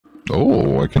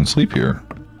Oh, I can sleep here.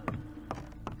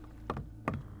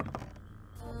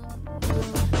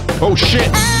 Oh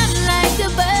shit!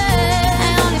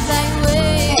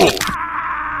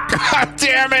 God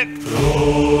damn it!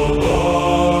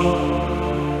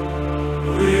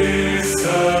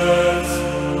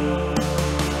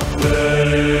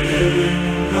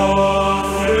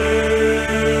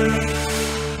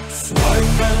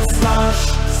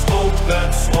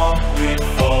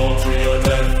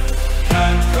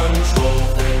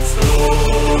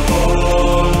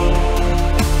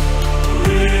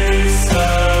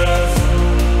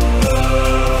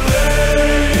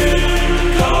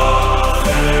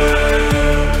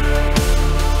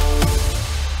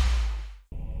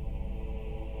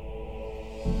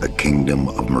 The kingdom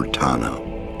of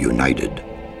Murtana, united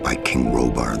by King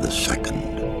Robar II.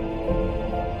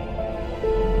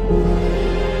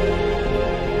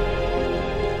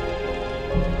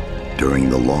 During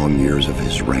the long years of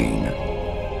his reign,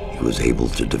 he was able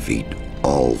to defeat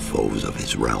all foes of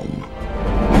his realm.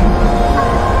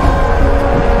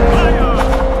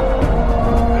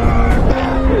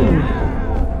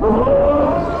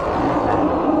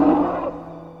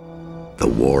 The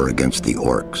war against the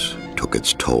orcs took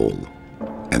its toll,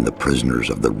 and the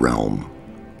prisoners of the realm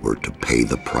were to pay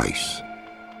the price.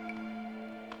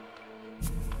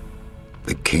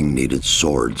 The king needed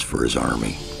swords for his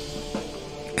army,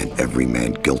 and every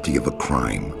man guilty of a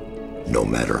crime, no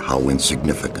matter how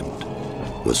insignificant,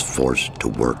 was forced to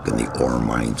work in the ore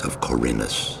mines of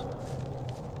Corinus.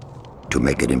 To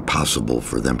make it impossible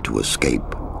for them to escape,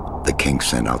 the king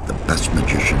sent out the best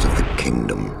magicians of the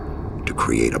kingdom to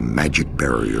create a magic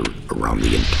barrier around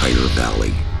the entire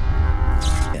valley.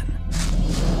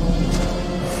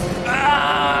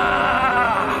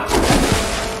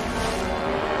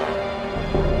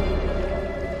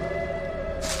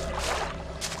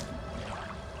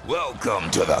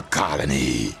 Welcome to the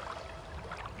colony.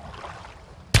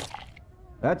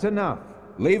 That's enough.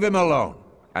 Leave him alone.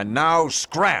 And now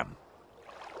scram.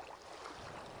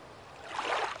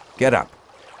 Get up.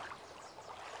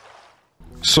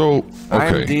 So,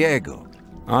 okay. I'm Diego.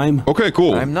 Okay,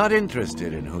 cool. I'm not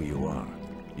interested in who you are.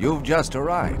 You've just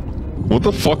arrived. What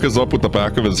the fuck is up with the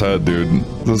back of his head, dude?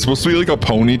 Is it supposed to be like a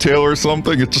ponytail or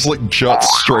something? It just like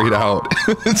juts straight out.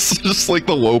 It's just like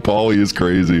the low poly is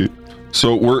crazy.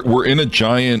 So we're in a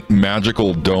giant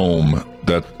magical dome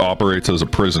that operates as a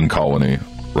prison colony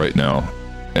right now.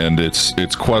 And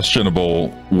it's questionable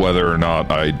whether or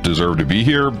not I deserve to be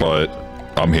here, but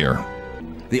I'm here.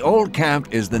 The old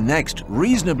camp is the next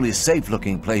reasonably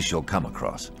safe-looking place you'll come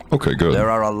across. Okay, good. There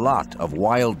are a lot of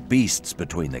wild beasts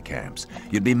between the camps.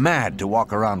 You'd be mad to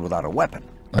walk around without a weapon.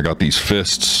 I got these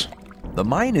fists. The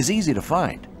mine is easy to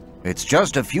find. It's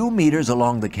just a few meters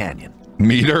along the canyon.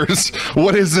 Meters?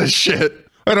 What is this shit?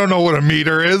 I don't know what a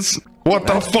meter is. What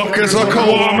the fuck is a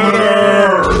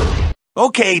kilometer?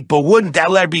 Okay, but wouldn't that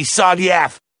let me saw the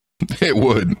F? It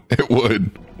would. It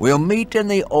would. We'll meet in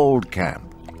the old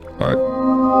camp. All right.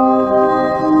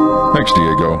 Thanks,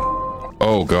 Diego.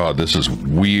 Oh god, this is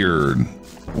weird.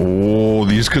 Oh,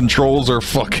 these controls are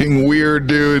fucking weird,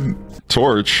 dude.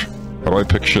 Torch. How do I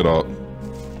pick shit up?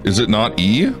 Is it not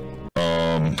E?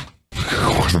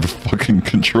 What are the fucking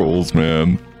controls,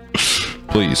 man?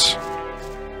 Please.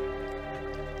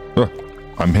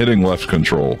 I'm hitting left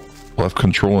control. Left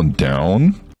control and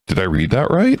down? Did I read that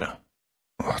right?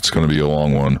 Oh, it's gonna be a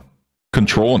long one.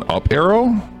 Control and up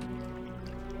arrow?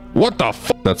 What the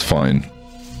fuck? That's fine.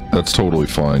 That's totally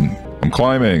fine. I'm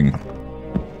climbing.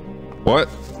 What?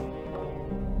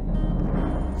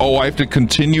 Oh, I have to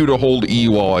continue to hold E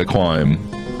while I climb.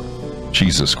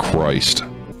 Jesus Christ.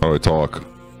 How do I talk?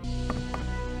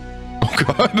 Oh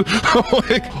god.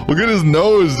 Like, look at his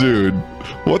nose, dude.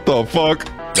 What the fuck?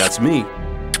 That's me.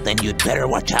 Then you'd better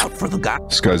watch out for the guy.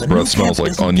 This guy's breath smells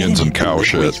like onions and cow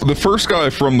shit. The first guy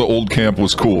from the old camp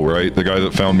was cool, right? The guy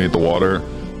that found me at the water.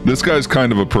 This guy's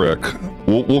kind of a prick.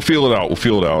 We'll feel it out. We'll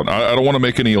feel it out. I don't want to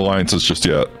make any alliances just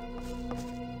yet.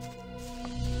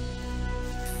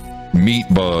 Meat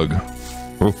bug.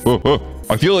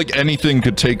 I feel like anything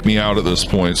could take me out at this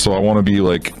point, so I want to be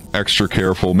like extra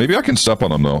careful. Maybe I can step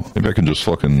on him though. Maybe I can just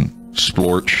fucking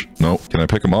splorch. Nope. Can I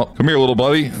pick him up? Come here, little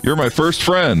buddy. You're my first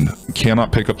friend.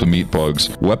 Cannot pick up the meat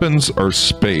bugs. Weapons are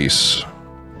space.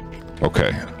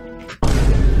 Okay.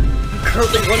 I'm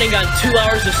currently running on 2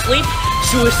 hours of sleep,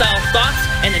 suicidal thoughts,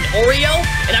 and an Oreo,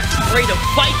 and I'm ready to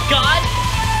fight God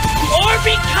or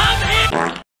become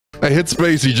him. I hit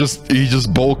space. He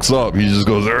just bulks up. He just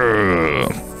goes.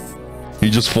 Urgh. He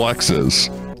just flexes.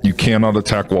 You cannot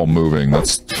attack while moving.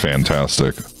 That's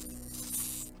fantastic.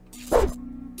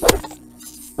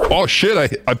 Oh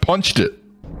shit, I punched it.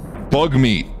 Bug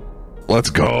meat. Let's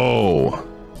go.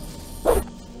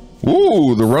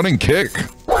 Ooh, the running kick.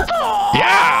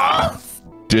 Yeah!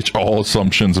 Ditch all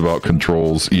assumptions about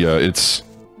controls. Yeah, it's...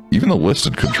 Even the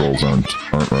listed controls aren't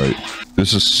right.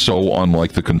 This is so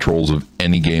unlike the controls of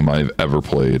any game I've ever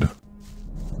played.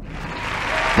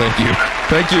 Thank you.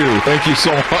 Thank you. Thank you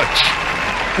so much.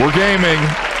 We're gaming.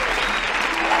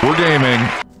 We're gaming.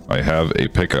 I have a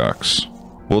pickaxe.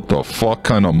 What the fuck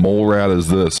kind of mole rat is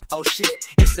this? Oh shit,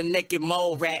 it's a naked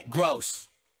mole rat, gross.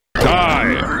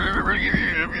 Die!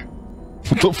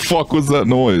 What the fuck was that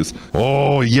noise?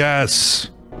 Oh, yes!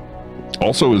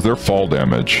 Also, is there fall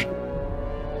damage?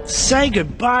 Say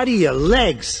goodbye to your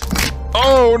legs.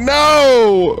 Oh,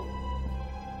 no!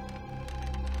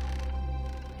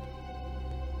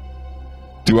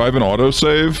 Do I have an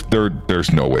autosave?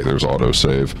 There's no way there's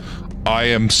autosave. I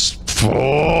am...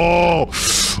 Oh!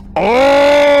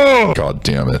 God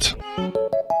damn it.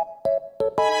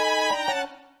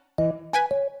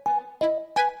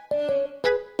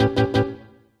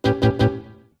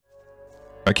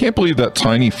 I can't believe that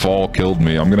tiny fall killed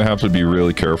me. I'm gonna have to be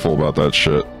really careful about that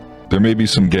shit. There may be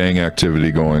some gang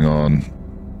activity going on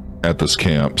at this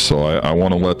camp, so I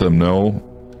want to let them know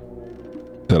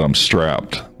that I'm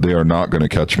strapped. They are not gonna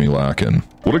catch me lacking.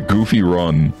 What a goofy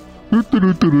run.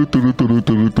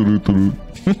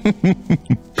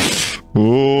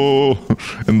 Oh,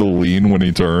 and the lean when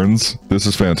he turns. This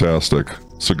is fantastic.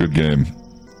 It's a good game.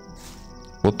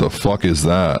 What the fuck is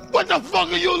that? What the fuck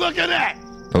are you looking at?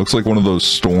 That looks like one of those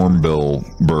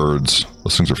stormbill birds.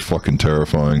 Those things are fucking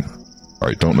terrifying.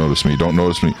 Alright, don't notice me. Don't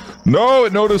notice me. No,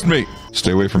 it noticed me!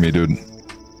 Stay away from me, dude.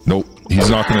 Nope, he's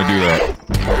not gonna do that.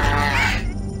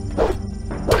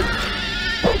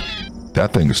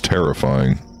 That thing is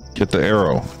terrifying. Get the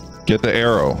arrow. Get the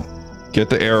arrow. Get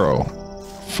the arrow.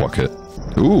 Fuck it.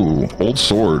 Ooh, old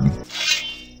sword.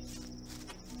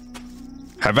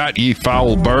 Have at ye,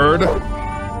 foul bird!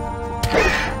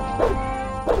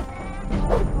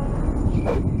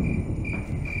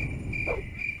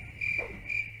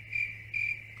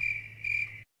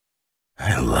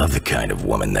 I love the kind of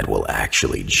woman that will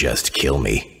actually just kill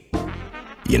me.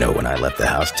 You know, when I left the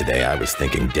house today, I was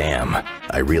thinking, damn,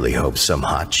 I really hope some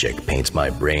hot chick paints my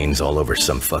brains all over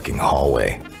some fucking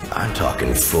hallway. I'm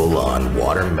talking full-on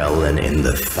watermelon in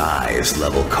the thighs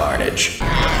level carnage.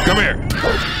 Come here!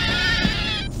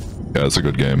 Yeah, it's a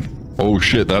good game. Oh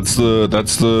shit, that's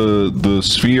the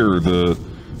sphere, the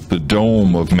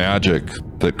dome of magic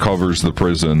that covers the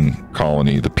prison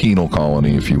colony, the penal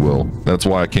colony, if you will. That's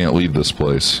why I can't leave this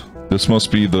place. This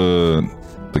must be the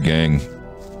gang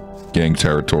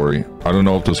territory. I don't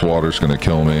know if this water's gonna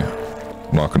kill me.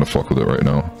 I'm not gonna fuck with it right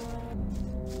now.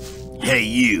 Hey,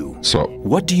 you. So,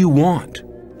 what do you want?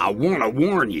 I want to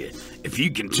warn you. If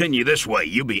you continue this way,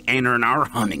 you'll be entering our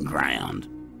hunting ground.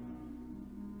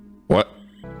 What?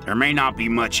 There may not be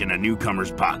much in a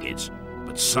newcomer's pockets,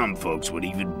 but some folks would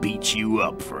even beat you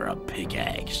up for a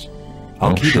pickaxe.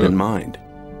 I'll keep it in mind.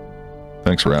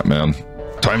 Thanks, Ratman.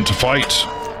 Time to fight!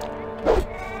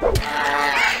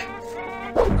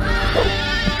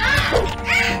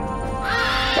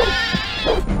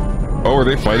 Oh, are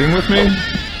they fighting with me?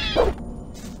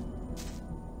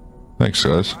 Thanks,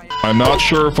 guys. I'm not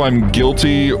sure if I'm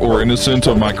guilty or innocent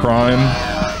of my crime,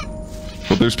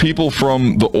 but there's people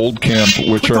from the old camp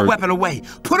which Put the weapon away!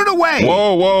 Put it away!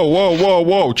 Whoa, whoa, whoa, whoa,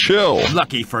 whoa, chill.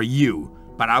 Lucky for you,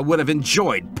 but I would have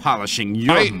enjoyed polishing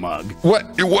your mug.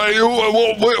 What?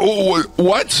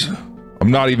 What?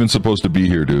 I'm not even supposed to be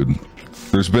here, dude.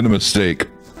 There's been a mistake.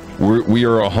 We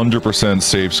are 100%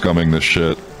 safe scumming this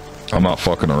shit. I'm not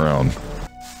fucking around.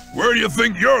 Where do you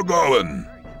think you're going?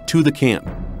 To the camp.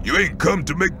 You ain't come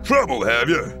to make trouble, have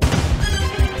you?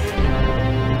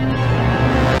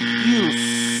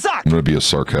 You suck! I'm gonna be a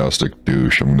sarcastic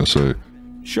douche, I'm gonna say.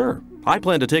 Sure. I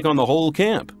plan to take on the whole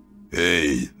camp.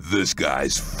 Hey, this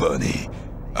guy's funny.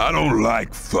 I don't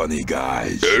like funny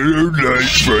guys. I don't like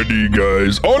funny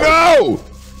guys. Oh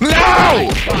no! No!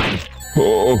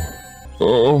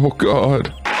 Oh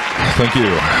God. Thank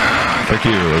you. Thank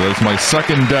you. That's my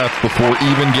second death before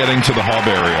even getting to the hub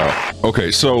area.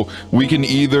 Okay, so we can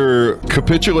either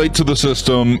capitulate to the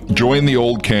system, join the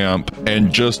old camp,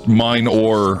 and just mine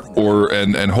ore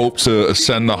and hope to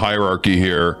ascend the hierarchy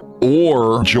here,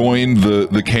 or join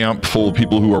the camp full of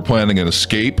people who are planning an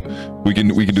escape. We can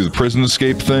do the prison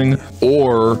escape thing,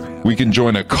 or we can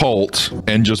join a cult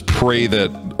and just pray that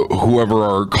whoever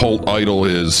our cult idol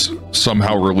is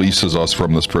somehow releases us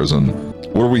from this prison.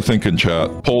 What are we thinking,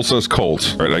 chat? Poll says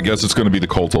cult. All right, I guess it's going to be the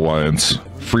Cult Alliance.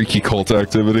 Freaky cult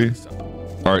activity.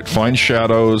 All right, find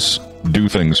shadows, do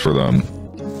things for them.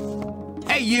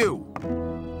 Hey, you!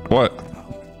 What?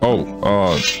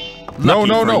 Oh, No,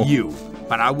 Lucky no, for no. you,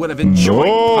 but I would have enjoyed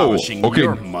polishing Okay,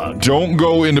 your mug. don't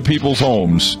go into people's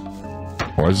homes.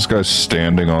 Why is this guy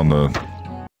standing on the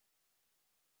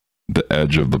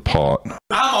edge of the pot?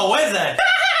 I'm a wizard.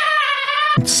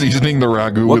 Seasoning the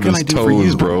ragu What with can his I do for toes,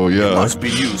 you? bro. Yeah. Must be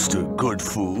used to good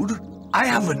food. I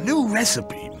have a new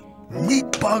recipe.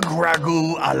 Meat bug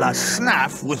ragu a la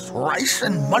snaff with rice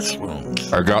and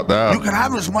mushrooms. I got that. You can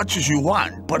have as much as you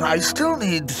want, but I still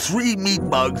need 3 meat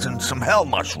bugs and some hell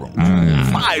mushrooms.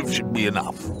 5 should be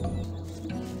enough.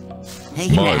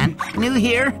 Hey, man. New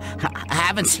here? I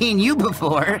haven't seen you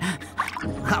before.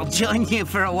 I'll join you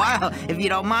for a while, if you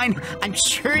don't mind. I'm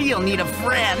sure you'll need a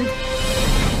friend.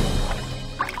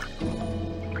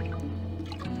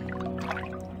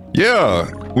 Yeah,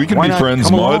 we can Why be not friends,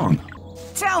 come Mud. along?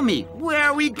 Tell me, where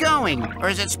are we going? Or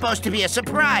is it supposed to be a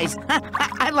surprise?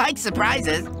 I like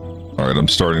surprises. Alright, I'm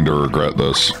starting to regret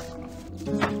this.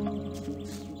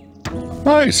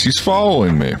 Nice, he's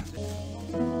following me.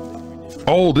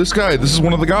 Oh, this guy, this is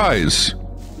one of the guys.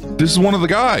 This is one of the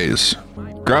guys.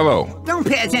 Gravo. Don't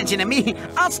pay attention to me.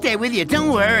 I'll stay with you,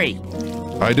 don't worry.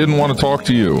 I didn't want to talk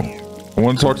to you. I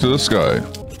want to talk to this guy.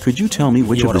 Could you tell me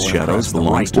which of the shadows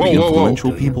belongs to the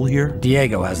influential people here?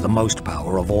 Diego has the most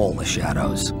power of all the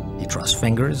shadows. He trusts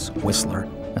Fingers, Whistler,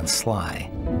 and Sly.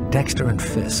 Dexter and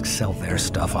Fisk sell their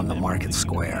stuff on the market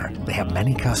square. They have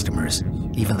many customers,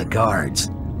 even the guards.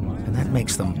 And that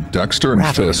makes them Dexter and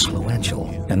rather Fisk. influential.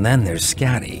 And then there's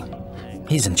Scatty.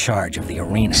 He's in charge of the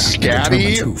arena. Scatty?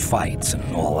 He determines who fights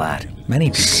and all that. Many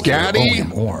people Scatty? owe him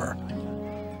more.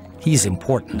 He's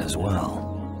important as well.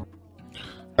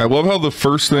 I love how the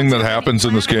first thing that happens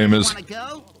in this game is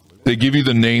they give you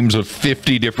the names of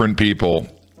 50 different people,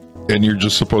 and you're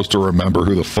just supposed to remember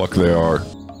who the fuck they are.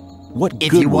 What If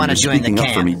good you will want to your join the speaking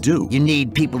up for me camp, do? you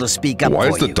need people to speak up Why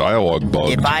for is the you. dialogue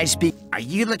bugged? If I speak, are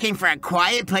you looking for a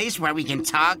quiet place where we can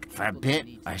talk for a bit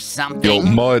or something? Yo,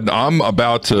 Mud, I'm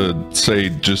about to say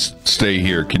just stay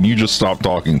here. Can you just stop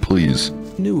talking, please?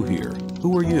 New here.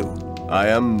 Who are you? I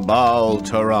am Baal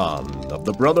Taran of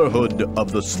the Brotherhood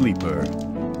of the Sleeper.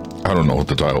 I don't know what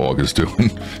the dialogue is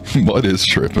doing. Mud is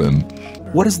tripping.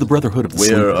 What is the Brotherhood of the We're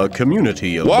Sleeper? a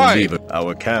community of Why? believers.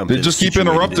 Our camp They is just keep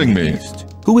situated interrupting in the me. east.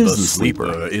 Who is the the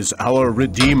Sleeper? Is our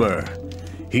Redeemer.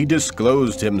 He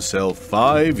disclosed himself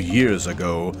 5 years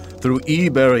ago through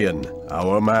Iberian,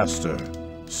 our master.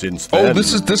 Since then, Oh,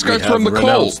 this guy's we from have the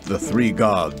renounced cult. the 3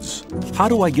 gods. How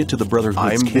do I get to the Brotherhood's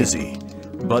I'm camp? busy,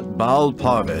 but Baal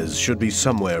Parvez should be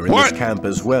somewhere in What? this camp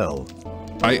as well.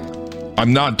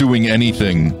 I'm not doing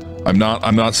anything. I'm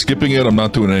not skipping it. I'm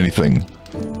not doing anything.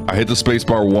 I hit the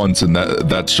spacebar once, and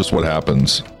that's just what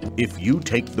happens. If you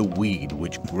take the weed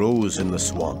which grows in the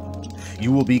swamp,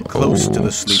 you will be close to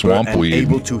the sleeper swamp and weed.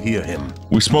 able to hear him.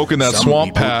 We smoking that Some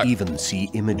swamp people pat. even see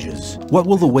images. What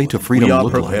will the way to freedom We are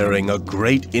look like? preparing a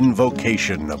great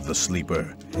invocation of the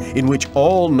sleeper, in which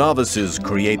all novices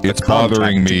create the It's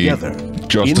bothering contact me together.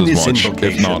 just In as this much, if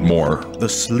invocation, not more. The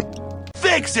sleep.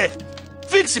 Fix it!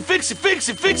 Fix it, fix it, fix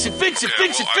it, fix it, fix it,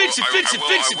 fix it, fix it, fix it,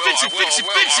 fix it, fix it, fix it,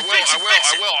 fix it, fix it,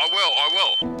 fix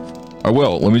it. I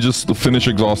will. Let me just finish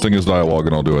exhausting his dialogue,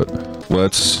 and I'll do it.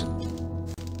 Let's.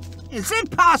 Is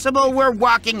it possible we're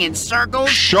walking in circles?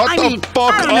 Shut I the mean,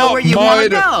 fuck I don't know up, where you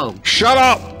want to Mud. go. Shut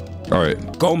up. All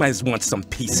right. Gomez wants some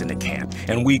peace in the camp,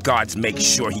 and we guards make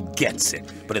sure he gets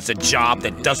it. But it's a job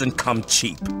that doesn't come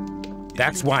cheap.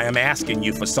 That's why I'm asking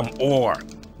you for some ore.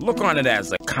 Look on it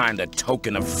as a kind of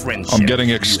token of friendship. I'm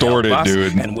getting extorted, You help us,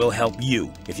 dude. And we'll help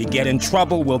you. If you get in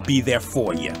trouble, we'll be there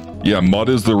for you. Yeah, mud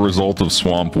is the result of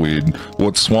swamp weed.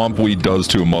 What swamp weed does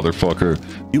to a motherfucker.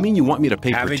 You mean you want me to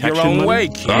pay Have it protection your own money? way,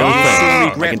 kid. No, You'll thanks. soon I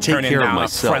regret can take turning care of down a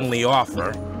myself. friendly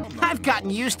offer. I've gotten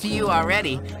used to you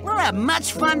already. We'll have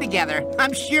much fun together.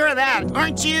 I'm sure of that,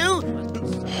 aren't you?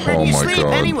 Where do Oh you my sleep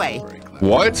God. anyway?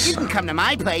 What? You can come to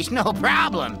my place, no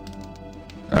problem.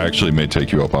 I actually may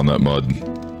take you up on that,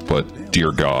 Mud. But,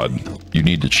 dear God, you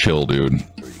need to chill, dude.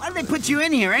 Why did they put you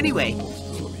in here anyway?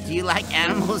 Do you like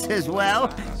animals as well?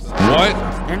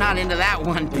 What? They're not into that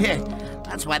one bit.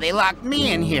 That's why they locked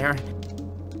me in here.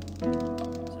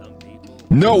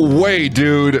 No way,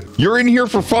 dude. You're in here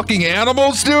for fucking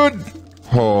animals, dude?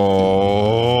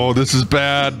 Oh, this is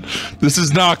bad. This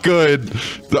is not good.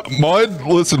 Mud,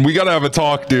 listen, we gotta have a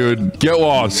talk, dude. Get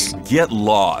lost. Get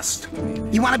lost.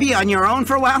 You want to be on your own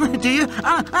for a while, do you?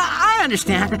 I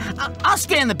understand. I'll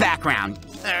stay in the background.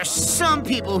 There are some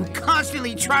people who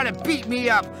constantly try to beat me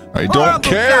up. I don't Horrible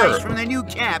care. guys from the new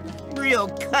camp. Real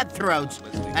cutthroats.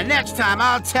 And next time,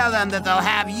 I'll tell them that they'll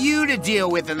have you to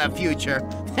deal with in the future.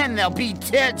 Then they'll be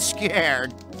dead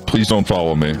scared. Please don't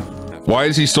follow me. Why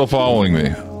is he still following me?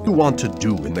 you want to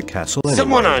do in the castle anyway?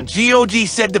 Someone on GOG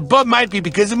said the bug might be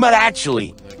because of Mud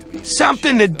actually.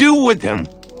 Something to do with him.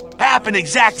 Happened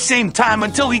exact same time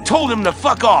until he told him to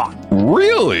fuck off.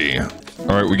 Really?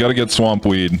 Alright, we gotta get swamp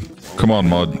weed. Come on,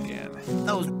 Mud.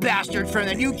 Those bastards from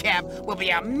the new camp will be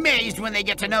amazed when they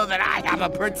get to know that I have a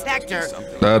protector.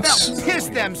 That's... They'll piss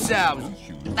themselves.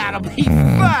 That'll be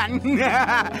fun.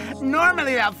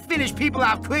 Normally they'll finish people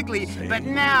off quickly, but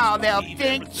now they'll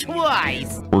think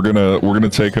twice. We're gonna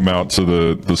take him out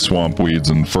to the swamp weeds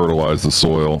and fertilize the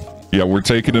soil. Yeah, we're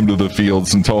taking him to the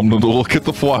fields and tell him to look at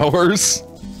the flowers.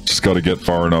 Just gotta get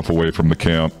far enough away from the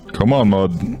camp. Come on,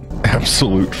 Mud.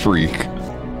 Absolute freak.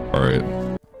 Alright.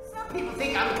 Some people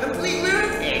think I'm a complete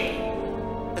lunatic.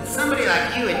 But somebody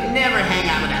like you would never hang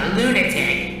out with a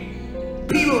lunatic.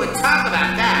 People would talk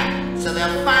about that, so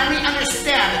they'll finally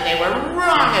understand that they were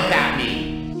wrong about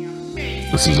me.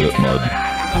 This is it, Mud.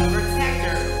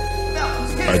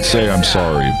 I'd say I'm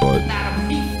sorry, but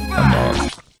I'm not.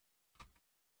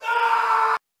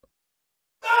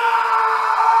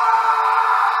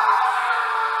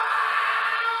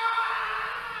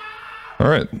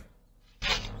 Alright.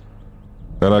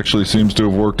 That actually seems to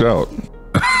have worked out.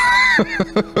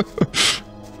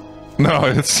 No,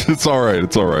 it's alright,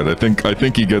 it's alright. I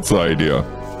think he gets the idea.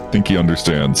 I think he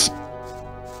understands.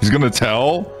 He's gonna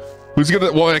tell? Who's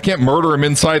gonna— well, I can't murder him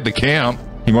inside the camp.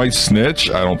 He might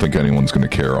snitch. I don't think anyone's gonna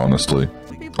care, honestly.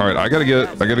 Alright, I gotta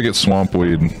get swamp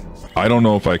weed. I don't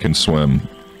know if I can swim.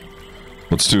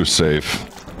 Let's do safe.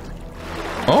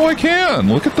 Oh, I can!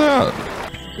 Look at that!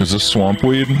 Is this swamp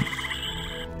weed?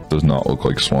 Does not look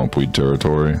like swamp weed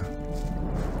territory.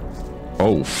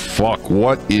 Oh fuck,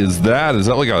 what is that? Is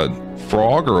that like a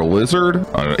frog or a lizard?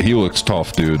 He looks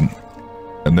tough, dude.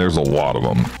 And there's a lot of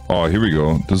them. Oh, here we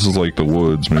go. This is like the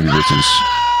woods. Maybe this is...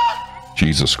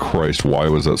 Jesus Christ, why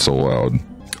was that so loud?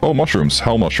 Oh, mushrooms.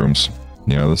 Hell mushrooms.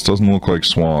 Yeah, this doesn't look like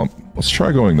swamp. Let's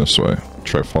try going this way.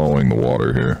 Try following the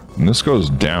water here. And this goes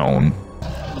down.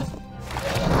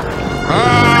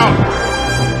 Ah!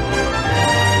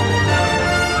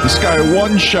 This guy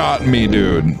one-shot me,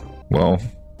 dude. Well,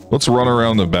 let's run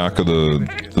around the back of the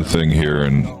thing here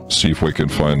and see if we can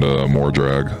find a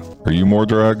Mordrag. Are you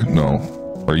Mordrag? No.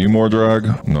 Are you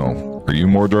Mordrag? No. Are you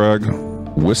Mordrag?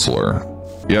 Whistler.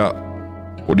 Yeah.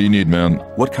 What do you need, man?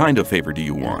 What kind of favor do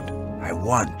you want? I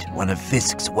want one of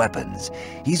Fisk's weapons.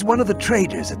 He's one of the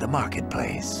traders at the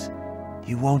marketplace.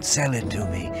 You won't sell it to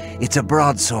me. It's a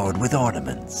broadsword with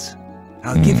ornaments.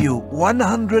 I'll give you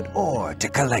 100 ore to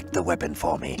collect the weapon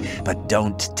for me, but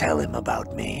don't tell him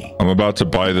about me. I'm about to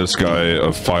buy this guy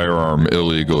a firearm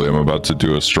illegally. I'm about to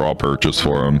do a straw purchase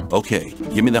for him. Okay,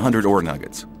 give me the 100 ore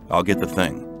nuggets. I'll get the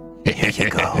thing. Here you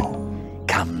go.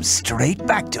 Come straight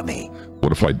back to me.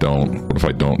 What if I don't? What if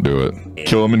I don't do it?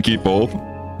 Kill him and keep both?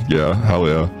 Yeah, hell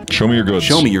yeah. Show me your goods.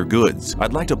 Show me your goods.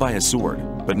 I'd like to buy a sword,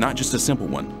 but not just a simple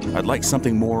one. I'd like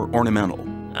something more ornamental.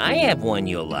 I have one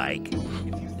you'll like.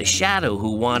 The shadow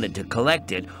who wanted to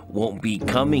collect it won't be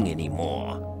coming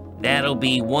anymore. That'll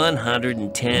be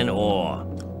 110 ore.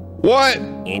 What?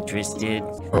 Interested?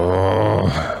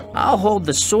 I'll hold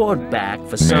the sword back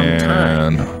for some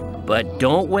time. But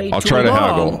don't wait I'll too try to long.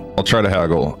 haggle. I'll try to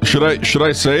haggle. Should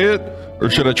I say it? Or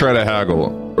should I try to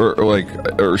haggle?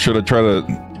 Or should I try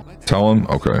to tell him?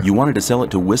 Okay. You wanted to sell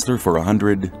it to Whistler for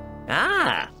 100?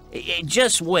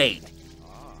 Just wait.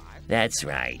 That's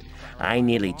right. I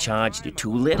nearly charged you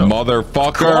too little.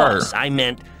 Motherfucker! Of course, I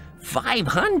meant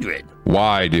 500.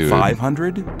 Why, dude?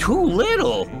 500? Too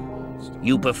little.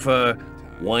 You prefer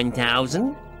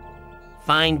 1,000?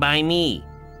 Fine by me.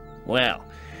 Well,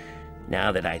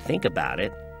 now that I think about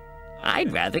it,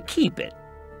 I'd rather keep it.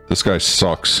 This guy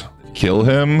sucks. Kill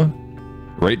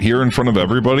him? Right here in front of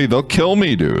everybody? They'll kill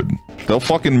me, dude. They'll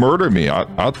fucking murder me.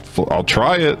 I'll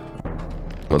try it.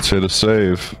 Let's hit a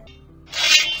save.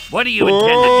 What do you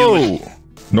intend to do?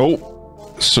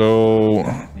 Nope. So,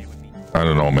 I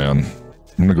don't know, man.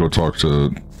 I'm gonna go talk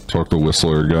to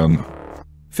Whistler again.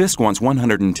 Fisk wants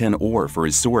 110 ore for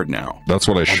his sword now. That's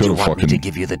what I should have fucking... Want me to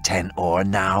give you the 10 ore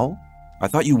now? I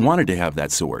thought you wanted to have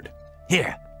that sword.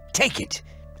 Here, take it.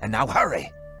 And now hurry.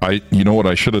 You know what?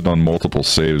 I should have done multiple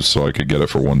saves so I could get it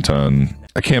for 110.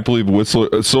 I can't believe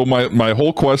Whistler... So my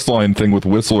whole questline thing with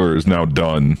Whistler is now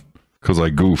done. Because I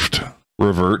goofed.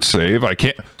 Revert save? I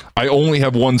can't... I only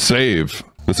have one save.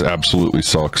 This absolutely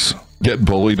sucks. Get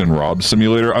bullied in Rob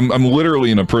Simulator? I'm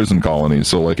literally in a prison colony,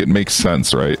 so like it makes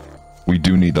sense, right? We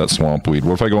do need that swamp weed.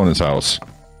 What if I go in his house?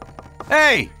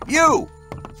 Hey, you!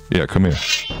 Yeah, come here.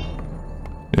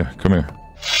 Yeah, come here.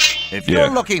 If you're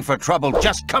looking for trouble,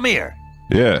 just come here.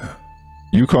 Yeah.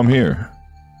 You come here.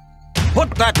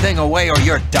 Put that thing away or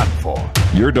you're done for.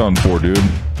 You're done for, dude.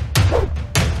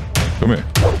 Come here.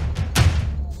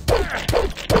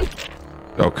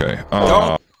 Okay.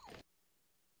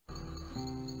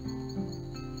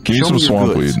 Give me some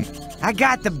swamp weed. I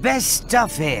got the best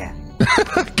stuff here.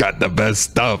 Got the best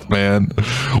stuff, man.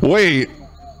 Wait.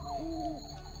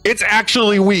 It's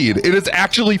actually weed. It is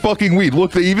actually fucking weed.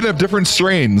 Look, they even have different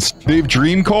strains. They have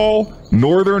Dream Call,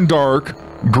 Northern Dark,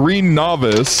 Green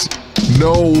Novice.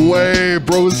 No way,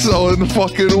 bro's selling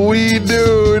fucking weed,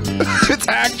 dude. It's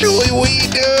actually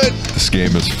weed, dude. This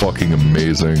game is fucking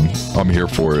amazing. I'm here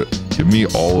for it. Give me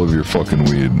all of your fucking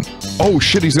weed. Oh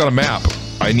shit, he's got a map.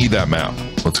 I need that map.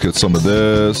 Let's get some of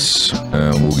this,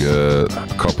 and we'll get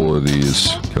a couple of these.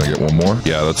 Can I get one more?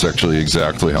 Yeah, that's actually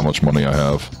exactly how much money I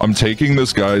have. I'm taking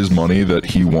this guy's money that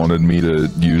he wanted me to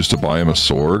use to buy him a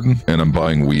sword, and I'm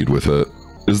buying weed with it.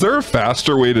 Is there a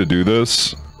faster way to do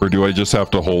this? Or do I just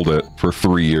have to hold it for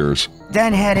 3 years?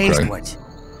 Then head eastwards.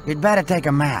 You'd better take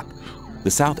a map. The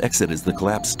south exit is the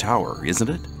collapsed tower, isn't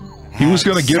it? He was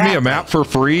gonna give me a map for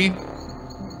free?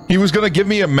 He was gonna give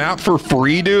me a map for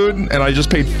free, dude, and I just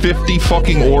paid 50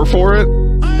 fucking ore for it?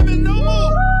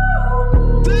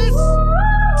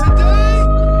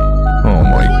 Oh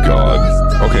my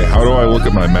god. Okay, how do I look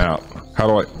at my map? How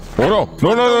do I... Oh no!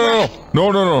 No, no, no,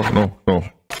 no, no, no, no, no, no.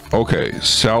 Okay,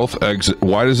 south exit.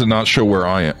 Why does it not show where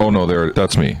I am? Oh no, there,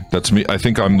 that's me. That's me. I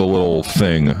think I'm the little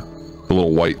thing, the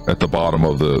little white at the bottom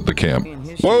of the camp.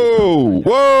 Whoa!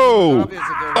 Whoa!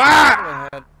 Ah!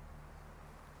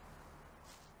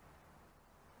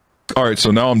 Alright,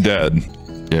 so now I'm dead.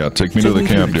 Yeah, take me to the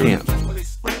camp, dude.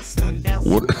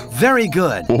 What? Very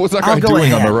good. What was that guy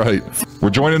doing on the right? We're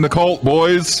joining the cult,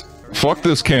 boys. Fuck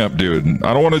this camp, dude.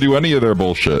 I don't want to do any of their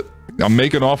bullshit. I'm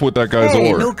making off with that guy's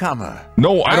ore. Newcomer.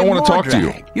 No, I don't want to talk to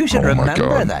you. You should Oh my remember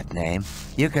God. that name.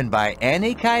 You can buy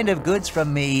any kind of goods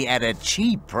from me at a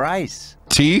cheap price.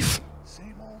 Teeth?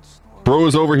 Bro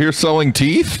is over here selling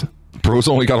teeth? Bro's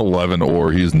only got 11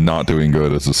 ore. He's not doing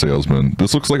good as a salesman.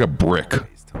 This looks like a brick.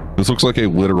 This looks like a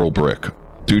literal brick.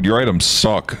 Dude, your items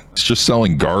suck. It's just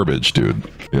selling garbage, dude.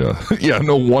 Yeah. Yeah,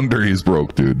 no wonder he's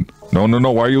broke, dude. No, no,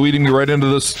 no. Why are you leading me right into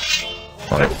this?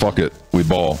 Alright, fuck it. We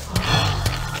ball.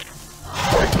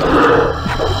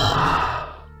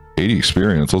 80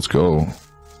 experience. Let's go.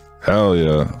 Hell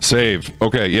yeah. Save.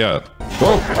 Okay, yeah.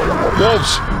 Whoa!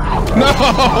 Wolves! No!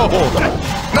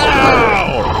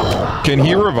 No! Can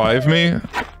he revive me?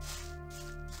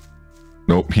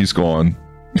 Nope, he's gone.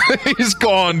 He's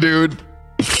gone, dude.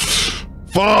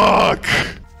 Fuck!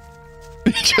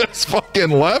 He just fucking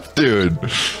left, dude.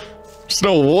 There's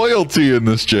no loyalty in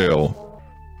this jail.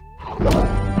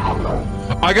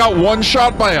 I got one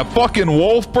shot by a fucking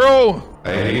wolf, bro. I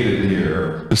hate it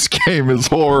here. This game is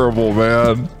horrible,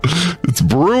 man. It's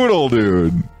brutal,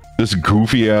 dude. This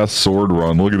goofy ass sword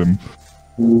run. Look at him.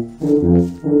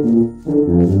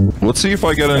 Let's see if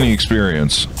I get any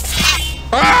experience.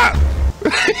 Ah!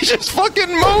 He just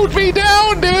fucking mowed me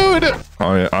down, dude!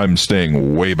 I'm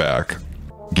staying way back.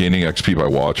 Gaining XP by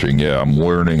watching. Yeah, I'm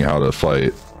learning how to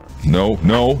fight. No,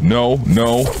 no, no,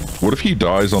 no. What if he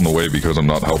dies on the way because I'm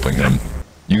not helping him?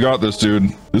 You got this,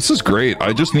 dude. This is great.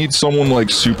 I just need someone like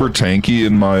super tanky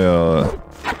in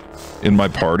my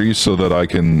party so that I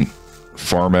can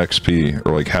farm XP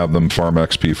or like have them farm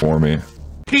XP for me.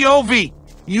 POV,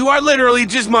 you are literally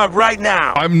just mud right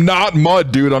now. I'm not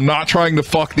mud, dude. I'm not trying to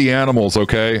fuck the animals,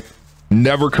 okay?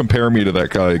 Never compare me to that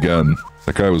guy again.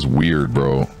 That guy was weird,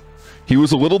 bro. He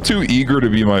was a little too eager to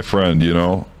be my friend, you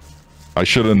know? I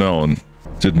should have known.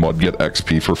 Did Mud get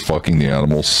XP for fucking the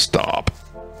animals? Stop.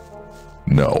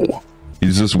 No.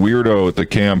 He's this weirdo at the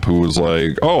camp who was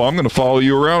like, "Oh, I'm gonna follow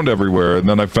you around everywhere," and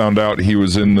then I found out he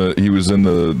was in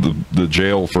the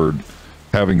jail for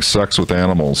having sex with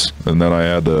animals, and then I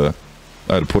had to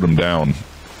put him down.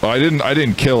 I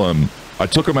didn't kill him. I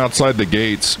took him outside the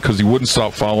gates because he wouldn't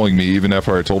stop following me even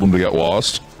after I told him to get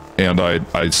lost, and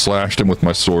I slashed him with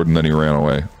my sword and then he ran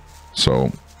away.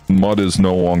 So Mud is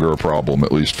no longer a problem,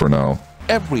 at least for now.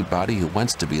 Everybody who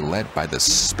wants to be led by the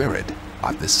spirit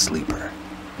of the sleeper.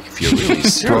 If you're really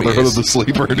serious, Brotherhood of the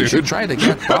Sleeper, dude. You should try to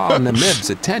get Ball and the Mib's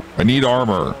attention. I need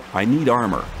armor. I need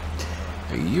armor.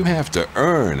 You have to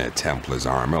earn a Templar's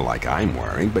armor like I'm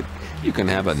wearing, but you can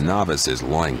have a novice's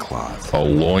loincloth. A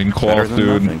loincloth,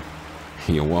 dude? Nothing.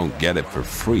 You won't get it for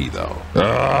free, though.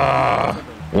 Ah!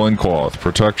 Loincloth,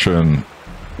 protection,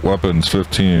 weapons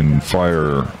 15,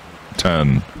 fire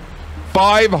 10.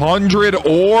 500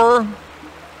 ore?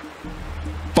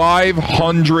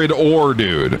 500 ore,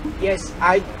 dude. Yes,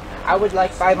 I would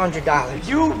like $500.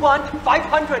 You want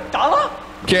 $500?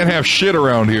 Can't have shit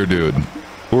around here, dude.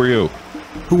 Who are you?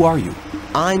 Who are you?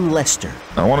 I'm Lester.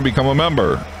 I want to become a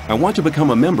member. I want to become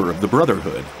a member of the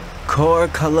Brotherhood. Kor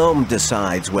Kalom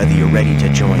decides whether you're ready to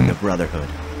join the Brotherhood,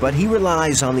 but he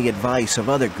relies on the advice of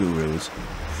other gurus.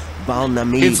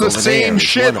 Balnamid It's the same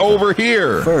shit over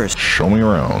here. First, show me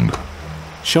around.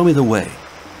 Show me the way.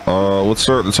 Let's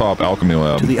start at the top, Alchemy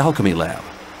Lab. To the Alchemy Lab.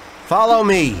 Follow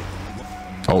me.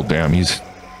 Oh, damn, he's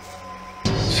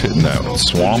hitting that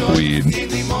swamp weed.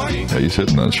 Yeah, he's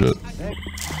hitting that shit.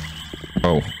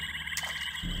 Oh.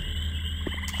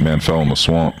 Man fell in the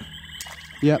swamp.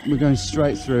 Yep, we're going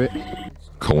straight through it.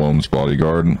 Cologne's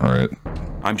bodyguard. All right.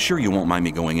 I'm sure you won't mind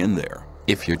me going in there.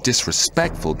 If you're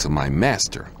disrespectful to my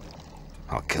master,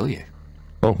 I'll kill you.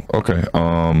 Oh, okay.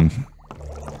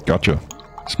 Gotcha.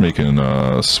 He's making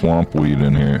swamp weed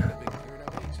in here.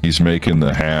 He's making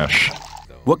the hash.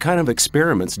 What kind of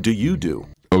experiments do you do?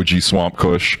 OG Swamp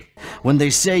Kush. When they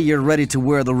say you're ready to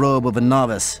wear the robe of a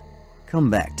novice, come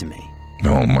back to me.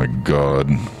 Oh my god.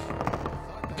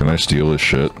 Can I steal his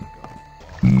shit?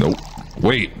 Nope.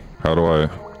 Wait. How do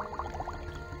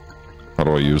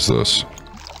I use this?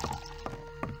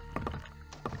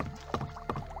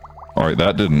 Alright,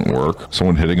 that didn't work.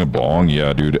 Someone hitting a bong?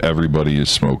 Yeah, dude, everybody is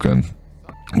smoking.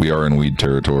 We are in weed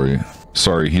territory.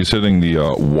 Sorry, he's hitting the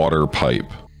water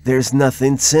pipe. There's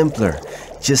nothing simpler.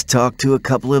 Just talk to a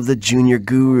couple of the junior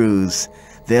gurus.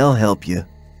 They'll help you.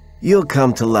 You'll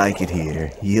come to like it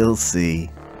here. You'll see.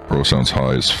 Bro sounds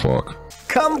high as fuck.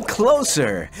 Come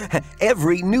closer.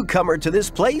 Every newcomer to this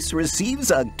place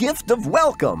receives a gift of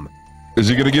welcome. Is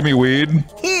he gonna give me weed?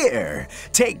 Here,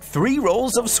 take 3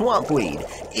 rolls of swamp weed.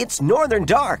 It's Northern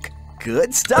Dark.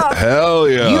 Good stuff. Hell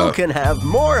yeah. You can have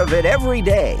more of it every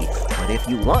day. But if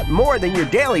you want more than your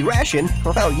daily ration,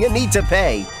 well, you need to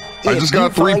pay. I just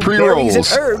got 3 berries pre-rolls. and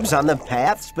herbs on the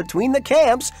paths between the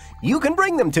camps, you can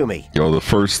bring them to me. Yo, the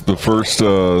first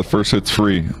hit's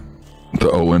free. The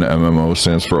O in MMO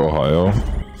stands for Ohio.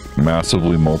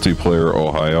 Massively multiplayer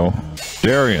Ohio.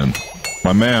 Darian,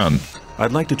 my man.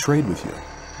 I'd like to trade with you.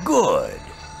 Good.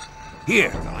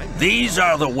 Here, these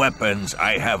are the weapons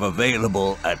I have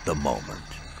available at the moment.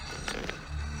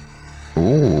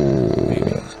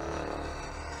 Ooh.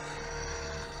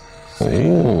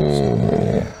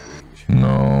 Ooh.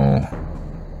 No.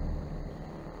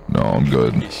 No, I'm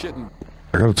good.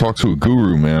 I gotta talk to a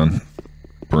guru, man.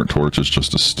 Burnt torch is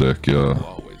just a stick, yeah.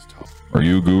 Are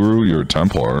you a guru? You're a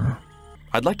Templar.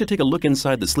 I'd like to take a look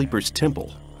inside the Sleeper's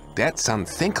temple. That's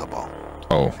unthinkable.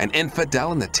 Oh. An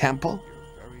infidel in the temple?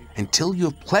 Until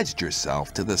you've pledged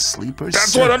yourself to the Sleeper's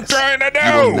That's what I'm trying to do!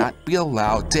 You will not be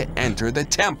allowed to enter the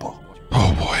temple.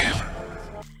 Oh boy.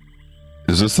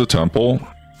 Is this the temple?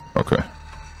 Okay.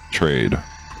 Trade.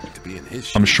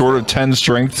 I'm short of 10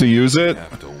 strength to use it?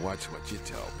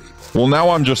 Well,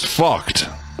 now I'm just fucked.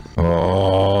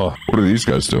 Oh, what are these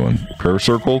guys doing? Prayer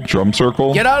circle? Drum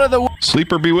circle? Get out of the way!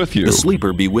 Sleeper be with you. The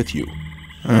Sleeper be with you.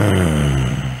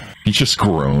 He just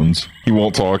groans. He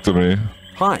won't talk to me.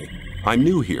 Hi, I'm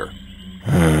new here.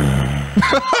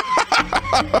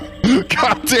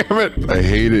 God damn it. I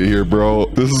hate it here, bro.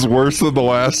 This is worse than the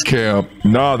last camp.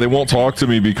 Nah, they won't talk to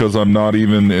me because I'm not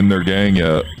even in their gang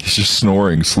yet. He's just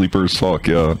snoring. Sleeper as fuck,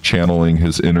 yeah. Channeling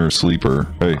his inner sleeper.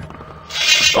 Hey.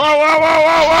 Whoa, whoa, whoa,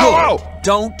 whoa, whoa, whoa!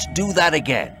 Don't do that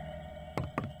again.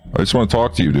 I just want to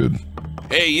talk to you, dude.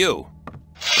 Hey, you.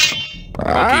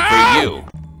 Lucky for you.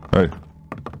 Hey.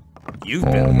 You've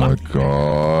been my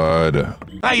god.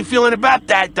 How you feeling about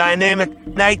that dynamic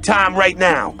nighttime right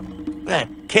now?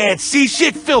 Can't see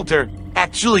shit filter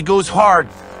actually goes hard.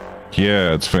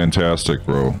 Yeah, it's fantastic,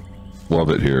 bro. Love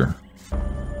it here.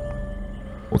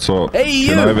 What's up? Hey, you!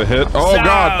 Can I have a hit? Oh, So,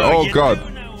 God! Oh, you God!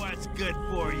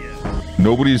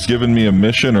 Nobody's given me a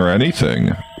mission or anything.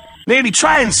 Maybe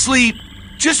try and sleep.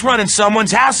 Just run in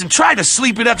someone's house and try to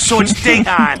sleep it up so it's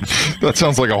daytime. That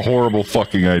sounds like a horrible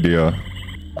fucking idea.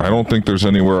 I don't think there's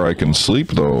anywhere I can sleep,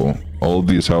 though. All of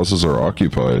these houses are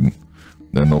occupied.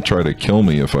 And they'll try to kill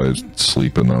me if I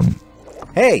sleep in them.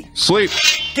 Hey! Sleep!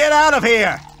 Get out of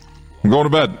here! I'm going to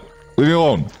bed. Leave me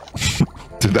alone.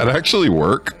 Did that actually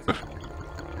work?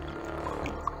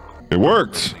 It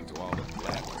worked!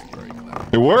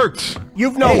 It worked!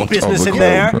 You've no business in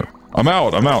there! I'm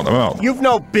out, I'm out, I'm out. You've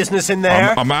no business in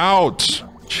there! I'm out!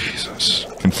 Jesus.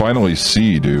 I can finally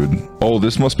see, dude. Oh,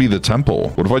 this must be the temple.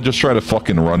 What if I just try to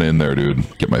fucking run in there,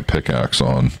 dude? Get my pickaxe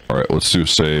on. Alright, let's do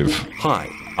save. Hi,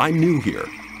 I'm new here.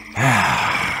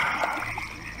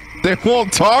 They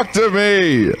won't talk to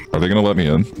me! Are they gonna let me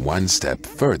in? One step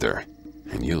further,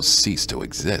 and you'll cease to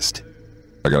exist.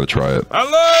 I gotta try it.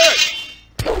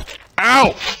 Alert!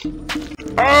 Ow!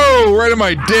 Oh, right in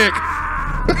my dick!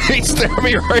 He stabbed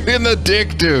me right in the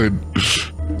dick, dude!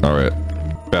 Alright.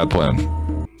 Bad plan.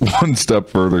 One step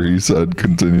further, he said,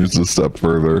 continues to step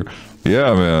further.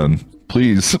 Yeah, man.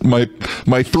 Please, my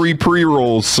 3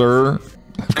 pre-rolls, sir.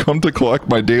 I've come to collect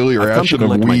my daily ration of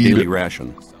weed. My daily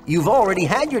ration. You've already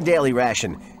had your daily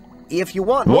ration. If you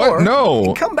want What? more,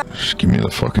 No. come back. Just give me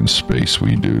the fucking space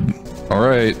weed, dude. All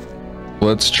right,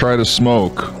 let's try to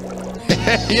smoke.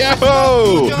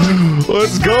 Yo!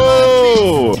 Let's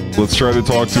go! Let's try to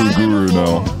talk to a guru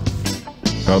now.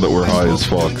 Now that we're high as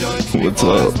fuck. What's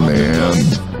up, man?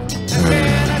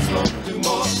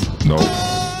 Nope.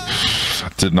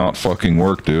 That did not fucking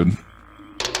work, dude.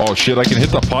 Oh shit, I can hit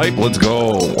the pipe? Let's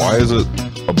go. Why is it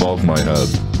above my head?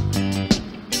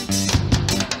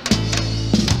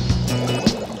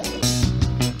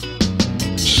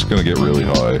 Just gonna get really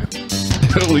high.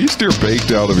 At least you're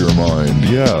baked out of your mind.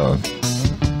 Yeah.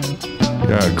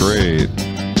 Yeah, great.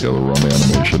 Yeah, the rum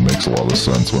animation makes a lot of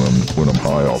sense when I'm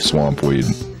high off swamp weed.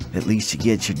 At least you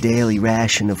get your daily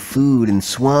ration of food and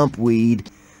swamp weed.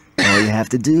 All you have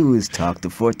to do is talk to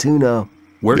Fortuno.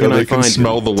 Where can I find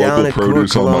smell the Down local at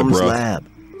produce on my Corcolom's breath. lab.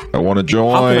 I want to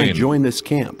join. How can I join this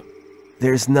camp?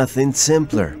 There's nothing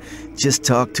simpler. Just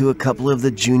talk to a couple of the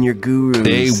junior gurus.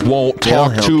 They won't They'll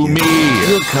talk help to you. me.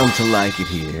 You'll come to like it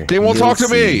here. They won't You'll talk to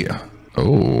see. me.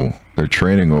 Oh, they're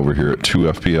training over here at 2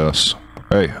 FPS.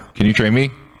 Hey, can you train me?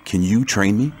 Can you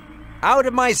train me? Out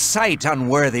of my sight,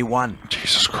 unworthy one.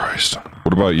 Jesus Christ.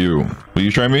 What about you? Will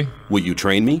you train me? Will you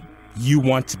train me? You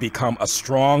want to become a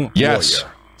strong Yes.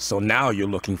 warrior. So now you're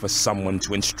looking for someone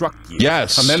to instruct you.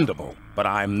 Yes. Commendable. But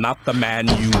I'm not the man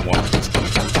you want.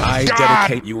 I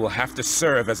dedicate you will have to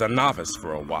serve as a novice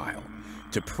for a while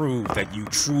to prove that you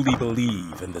truly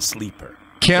believe in the sleeper.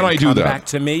 Can Then I do come that? back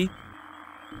to me.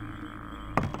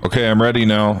 Okay, I'm ready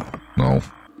now. No.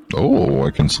 Oh,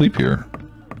 I can sleep here.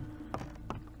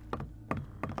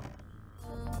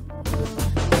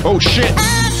 Oh shit!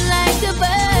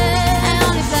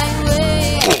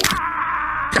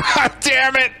 God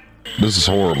damn it! This is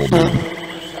horrible, dude.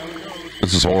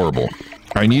 This is horrible.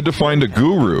 I need to find a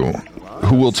guru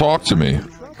who will talk to me.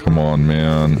 Come on,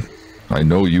 man. I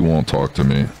know you won't talk to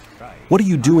me. What are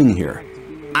you doing here?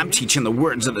 I'm teaching the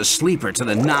words of the sleeper to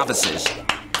the novices.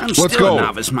 I'm Let's still go. a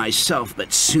novice myself,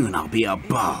 but soon I'll be a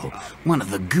Baal, one of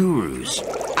the gurus.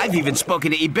 I've even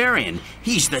spoken to Iberian.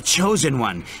 He's the chosen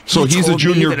one. So He he's a told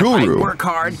me junior that If I guru. work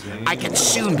hard, I can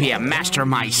soon be a master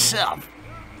myself.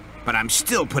 But I'm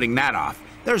still putting that off.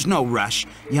 There's no rush,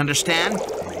 you understand?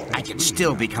 I can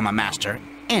still become a master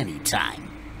anytime.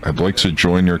 I'd like to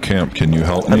join your camp. Can you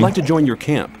help me? I'd like to join your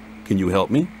camp. Can you help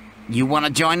me? You want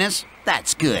to join us?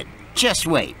 That's good. Just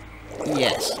wait.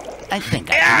 Yes, I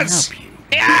think I can help you.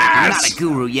 I'm not a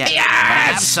guru yet, but I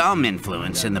have some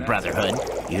influence in the Brotherhood.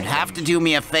 You'd have to do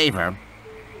me a favor.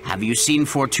 Have you seen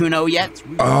Fortuno yet?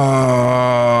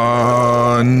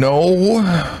 No.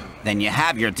 Then you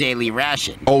have your daily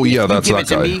ration. Oh, yeah, that's you that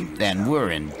give it guy. to me, then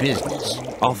we're in business.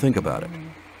 I'll think about it.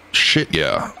 Shit,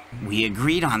 yeah. We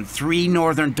agreed on 3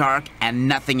 Northern Dark and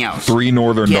nothing else. 3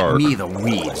 Northern Dark. Get me the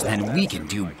weeds, then we can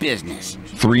do business.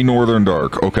 3 Northern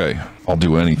Dark. Okay, I'll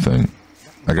do anything.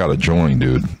 I gotta join,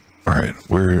 dude. All right,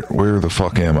 where the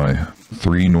fuck am I?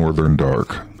 3 Northern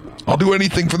Dark. I'll do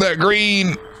anything for that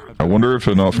green. I wonder if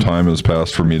enough time has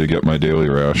passed for me to get my daily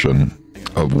ration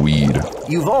of weed.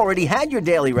 You've already had your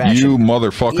daily ration. You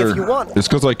motherfucker. If you want. It's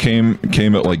because I came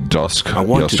at like dusk I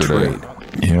want yesterday. to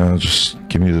trade. Yeah, just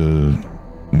give me the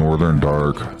Northern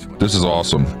Dark. This is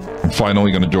awesome. I'm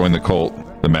finally gonna join the cult.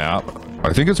 The map.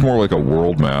 I think it's more like a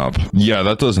world map. Yeah,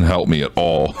 that doesn't help me at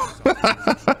all.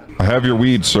 I have your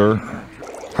weed, sir.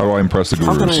 How do I impress the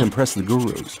gurus? How can I impress the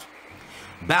gurus?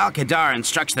 Bal-Kadar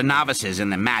instructs the novices in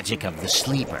the magic of the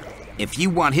sleeper. If you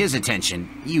want his attention,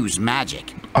 use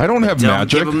magic. I don't have Don't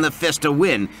magic. give him the fist a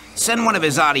win. Send one of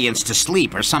his audience to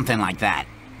sleep or something like that.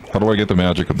 How do I get the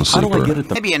magic of the sleeper?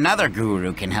 Maybe another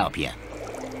guru can help you.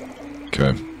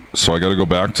 Okay, so I gotta go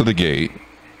back to the gate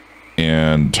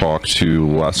and talk to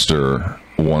Lester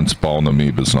once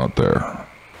Balnamib is not there.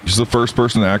 He's the first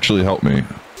person to actually help me.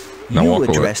 Now You walk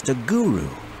away. addressed a guru.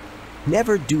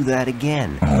 Never do that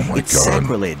again. Oh my It's God.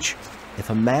 sacrilege. If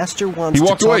a master wants He to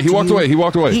walked talk away. He to walked you, away. He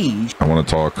walked away. I want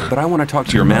to talk. But I want to talk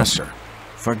to your master.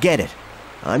 Forget it.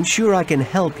 I'm sure I can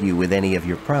help you with any of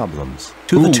your problems.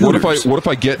 Ooh, what if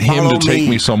I get him to take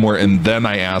me somewhere and then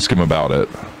I ask him about it?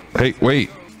 Hey, wait.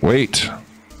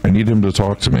 I need him to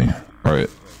talk to me. All right,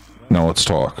 now let's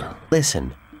talk.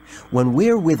 Listen, when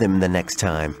we're with him the next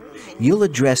time, you'll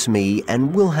address me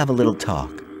and we'll have a little talk.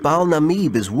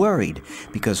 Balnamib is worried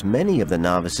because many of the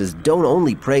novices don't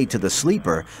only pray to the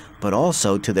sleeper, but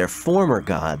also to their former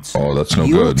gods. Oh, that's no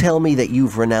You'll good. tell me that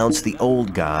you've renounced the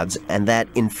old gods and that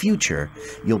in future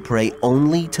you'll pray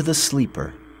only to the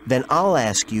sleeper. Then I'll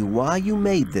ask you why you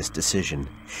made this decision,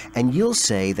 and you'll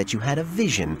say that you had a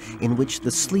vision in which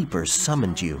the sleeper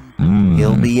summoned you.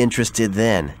 He'll be interested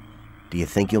then. Do you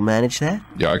think you'll manage that?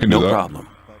 Yeah, I can do that. No problem.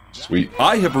 Sweet.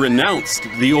 I have renounced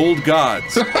the old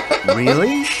gods.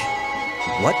 Really?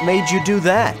 What made you do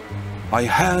that? I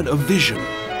had a vision.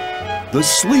 The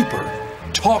sleeper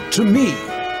talked to me.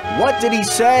 What did he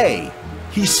say?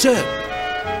 He said,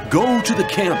 go to the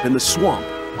camp in the swamp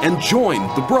and join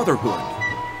the Brotherhood.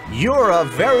 You're a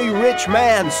very rich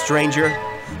man, stranger.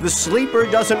 The sleeper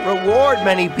doesn't reward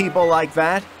many people like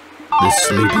that. The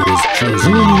sleeper is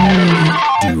chosen.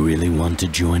 Do you really want to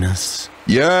join us?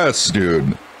 Yes,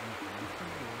 dude.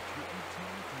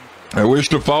 I wish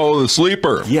to follow the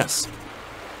sleeper. Yes.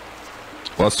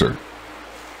 Lester.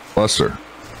 Lester.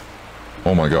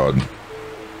 Oh my god.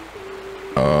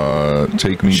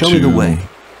 Take me Show to me the way.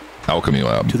 Alchemy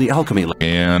Lab. To the Alchemy Lab.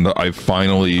 And I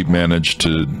finally managed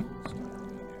to,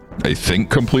 I think,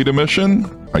 complete a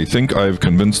mission. I think I've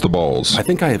convinced the balls. I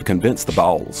think I have convinced the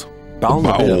bowels. Baal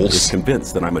Nabib is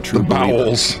convinced that I'm a true believer.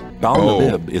 Bowels. Baal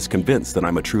Nabib is convinced that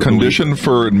I'm a true Condition believer.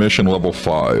 for admission level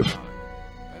 5.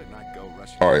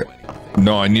 All right.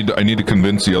 No, I need to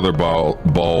convince the other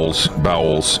bowels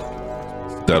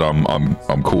that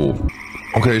I'm cool.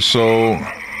 Okay, so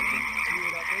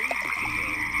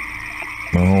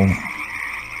no,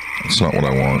 that's not what I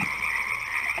want.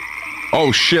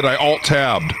 Oh shit! I alt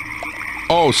tabbed.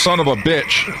 Oh son of a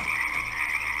bitch!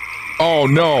 Oh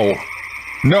no!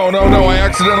 No! I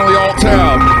accidentally alt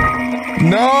tabbed.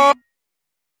 No!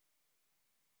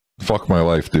 Fuck my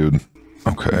life, dude.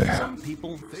 Okay.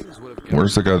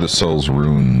 Where's the guy that sells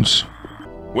runes?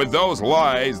 With those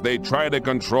lies, they try to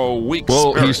control weak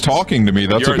Well, spirits. he's talking to me.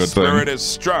 That's a good thing. Your spirit is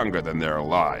stronger than their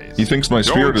lies. He thinks my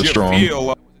spirit is strong.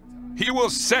 He will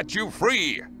set you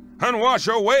free and wash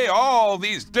away all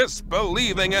these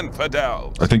disbelieving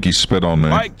infidels. I think he spit on me.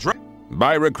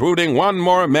 By recruiting one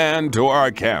more man to our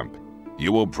camp,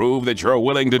 you will prove that you're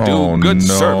willing to do good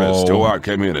service to our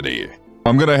community.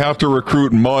 I'm gonna have to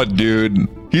recruit Mud, dude.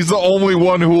 He's the only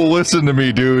one who will listen to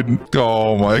me, dude.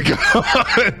 Oh my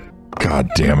god. God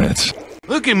damn it.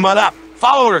 Looking Mud up.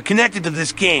 Follower connected to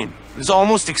this game is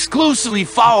almost exclusively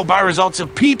followed by results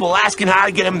of people asking how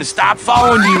to get him to stop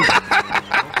following you.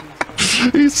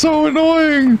 He's so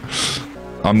annoying.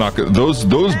 I'm not gonna. Those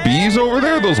bees over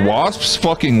there, those wasps,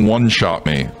 fucking one-shot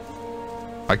me.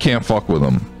 I can't fuck with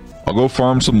them. I'll go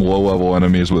farm some low-level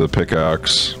enemies with a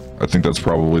pickaxe. I think that's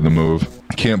probably the move.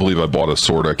 I can't believe I bought a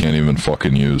sword I can't even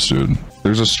fucking use, dude.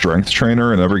 There's a strength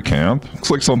trainer in every camp. Looks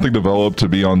like something developed to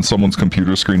be on someone's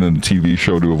computer screen in a TV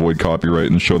show to avoid copyright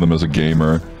and show them as a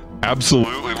gamer.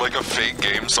 Absolutely like a fake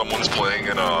game someone's playing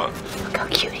in a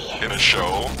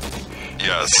show.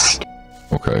 Yes.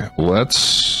 Okay,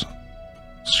 let's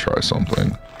try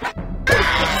something.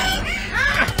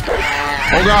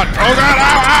 Oh god! Oh god!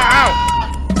 Ow! Ow!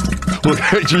 Ow!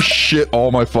 Look, I just shit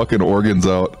all my fucking organs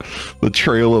out. The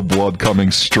trail of blood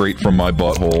coming straight from my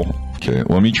butthole. Okay,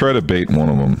 let me try to bait one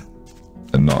of them.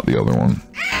 And not the other one.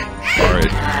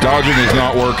 Alright, dodging is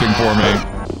not working for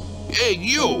me. Hey,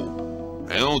 you!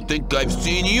 I don't think I've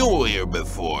seen you here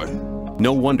before.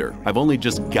 No wonder. I've only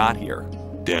just got here.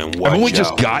 Then watch I've only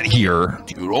just out. got here.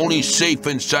 You're only safe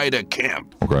inside a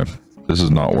camp. Okay, this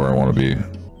is not where I want to be.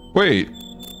 Wait,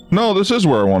 no, this is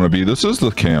where I want to be. This is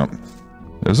the camp.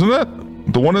 Isn't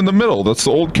it? The one in the middle, that's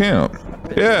the old camp.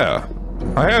 Yeah,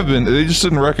 I have been, they just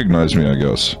didn't recognize me, I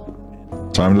guess.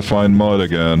 Time to find Mud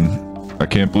again. I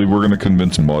can't believe we're gonna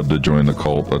convince Mud to join the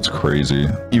cult, that's crazy.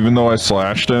 Even though I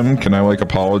slashed him, can I like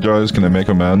apologize? Can I make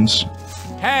amends?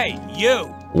 Hey, you!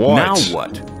 What? Now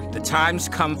what? The time's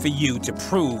come for you to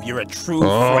prove you're a true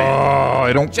Oh, friend.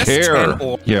 I don't Just care. 10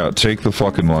 or Yeah, take the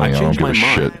fucking money, I don't give a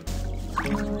shit.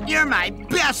 You're my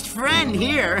best friend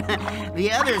here. The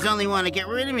others only want to get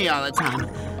rid of me all the time.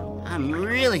 I'm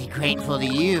really grateful to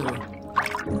you.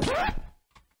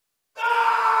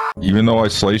 Even though I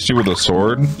sliced you with a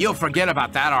sword? You'll forget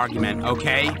about that argument,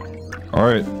 okay?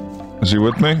 Alright, is he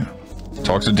with me?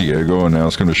 Talk to Diego and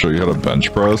ask him to show you how to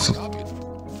bench press.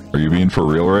 Are you being for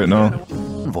real right now?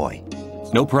 Boy.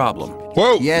 No problem.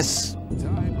 Whoa! Yes.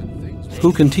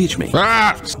 Who can teach me?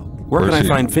 Ah! Where can I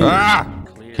find fingers? Ah!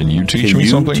 Can you teach Can me you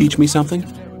something? teach me something?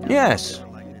 Yes.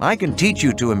 I can teach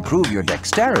you to improve your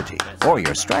dexterity or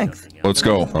your strength. Let's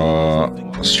go.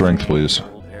 Strength, please.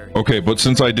 Okay, but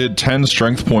since I did 10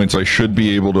 strength points, I should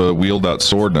be able to wield that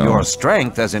sword now. Your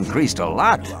strength has increased a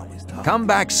lot. Come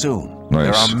back soon.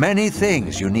 Nice. There are many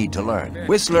things you need to learn.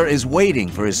 Whistler is waiting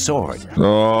for his sword.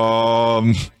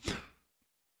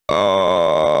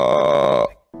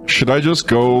 Should I just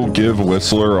go give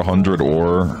Whistler 100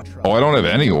 ore? Oh, I don't have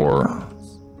any ore.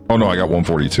 Oh no, I got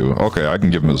 142. Okay, I can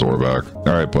give him his ore back. All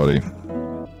right, buddy.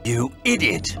 You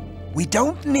idiot. We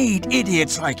don't need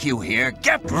idiots like you here.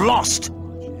 Get lost.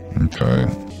 Okay.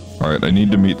 All right, I need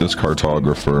to meet this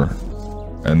cartographer.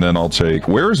 And then I'll take...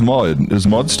 Where's Mud? Is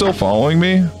Mud still following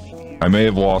me? I may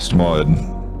have lost Mud.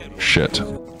 Shit.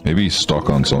 Maybe he's stuck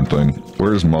on something.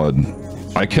 Where's Mud?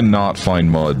 I cannot find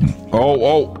Mud.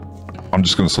 Oh! I'm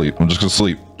just gonna sleep. I'm just gonna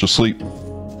sleep. Just sleep.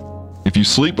 If you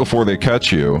sleep before they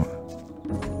catch you...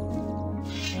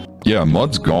 Yeah,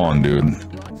 Mud's gone, dude.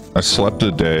 I slept a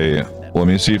day. Let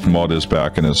me see if Mud is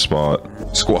back in his spot.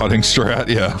 Squatting strat,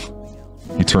 yeah.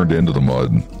 He turned into the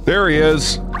Mud. There he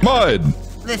is! Mud!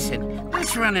 Listen,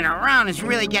 this running around is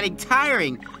really getting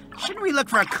tiring. Shouldn't we look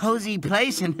for a cozy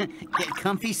place and get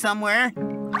comfy somewhere?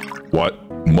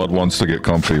 What? Mud wants to get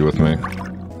comfy with me.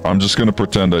 I'm just gonna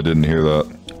pretend I didn't hear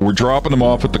that. We're dropping him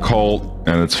off at the cult,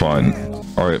 and it's fine.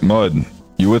 Alright, Mud,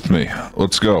 you with me?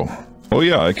 Let's go. Oh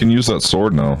yeah, I can use that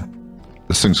sword now.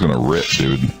 This thing's gonna rip,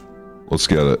 dude. Let's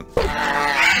get it.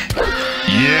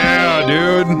 Yeah,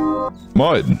 dude!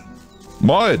 Mud!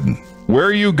 Mud! Where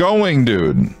are you going,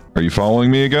 dude? Are you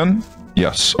following me again?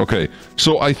 Yes, okay.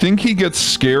 So I think he gets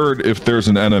scared if there's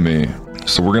an enemy.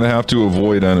 So we're gonna have to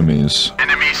avoid enemies.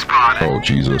 Enemy spotted. Oh,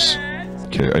 Jesus.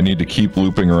 Okay, I need to keep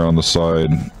looping around the side.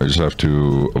 I just have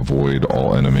to avoid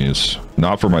all enemies.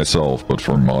 Not for myself, but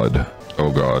for Mud.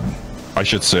 Oh god. I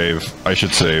should save. I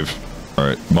should save.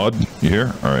 Alright, Mud, you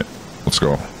here? Alright, let's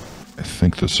go. I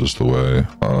think this is the way.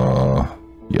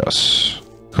 Yes.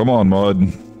 Come on,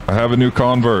 Mud. I have a new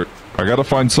convert. I gotta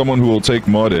find someone who will take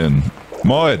Mud in.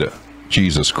 Mud!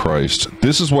 Jesus Christ.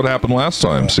 This is what happened last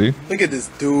time, see? Look at this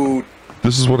dude.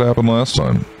 This is what happened last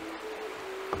time.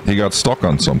 He got stuck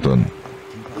on something.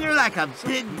 You're like a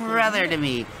big brother to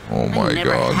me. Oh my I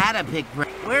never god. had a big brother.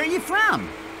 Where are you from?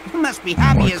 You must be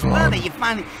happy as well god. that you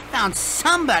finally found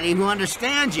somebody who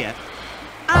understands you.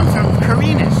 I'm from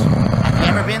Carinas. Have you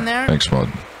ever been there? Thanks, Mud.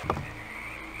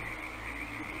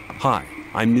 Hi,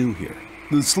 I'm new here.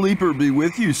 The sleeper be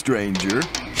with you, stranger.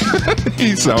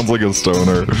 He sounds like a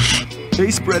stoner.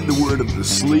 They spread the word of the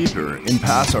sleeper and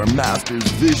pass our master's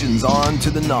visions on to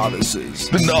the novices.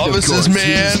 The novices, of course,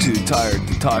 man! He's too tired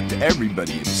to talk to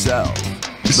everybody himself.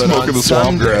 He's But smoking on the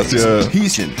swamp grass, yeah.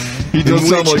 He's in. He does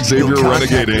sound like Xavier He'll Renegade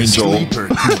contact the Angel. sleeper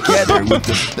together with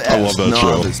the best I love that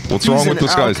novice. show. What's He's wrong with an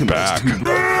this guy's alchemist back? who-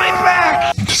 My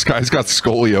back! This guy's got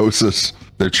scoliosis.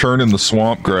 They're churning the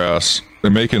swamp grass.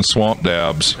 They're making swamp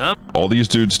dabs. Huh? All these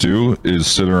dudes do is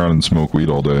sit around and smoke weed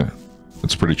all day.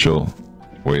 It's pretty chill.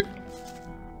 Wait.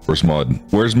 Where's Mud?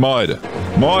 Where's Mud?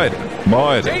 Mud!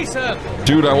 Mud! Jason!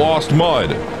 Dude, I lost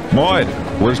Mud! Mud!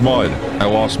 Where's Mud? I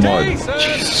lost Mud. Jason!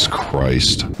 Jesus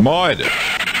Christ. Mud!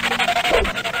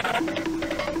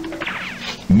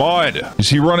 Mud! Is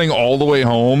he running all the way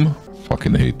home?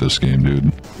 Fucking hate this game,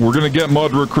 dude. We're gonna get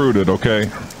Mud recruited, okay?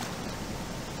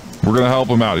 We're gonna help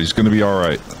him out. He's gonna be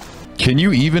alright. Can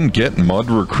you even get Mud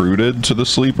recruited to the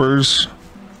sleepers?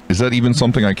 Is that even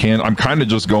something I can? I'm kind of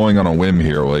just going on a whim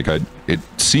here. Like, it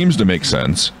seems to make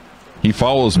sense. He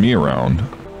follows me around.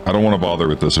 I don't want to bother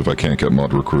with this if I can't get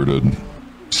Mud recruited.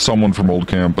 Someone from old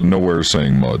camp, but nowhere is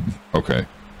saying Mud. Okay.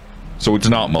 So it's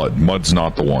not Mud. Mud's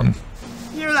not the one.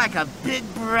 You're like a big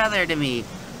brother to me.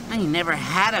 I ain't never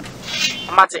had a...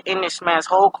 I'm about to end this man's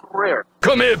whole career.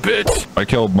 Come here, bitch! I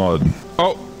killed Mud.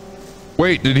 Oh,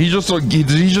 wait, did he just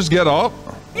get up?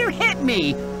 You hit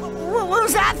me! What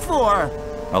was that for?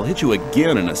 I'll hit you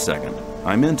again in a second.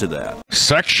 I'm into that.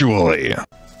 Sexually.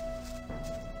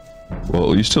 Well, at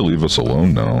least he'll leave us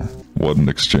alone now. What an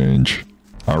exchange.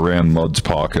 I ran Mud's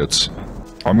pockets.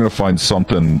 I'm gonna find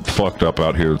something fucked up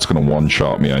out here that's gonna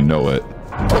one-shot me, I know it.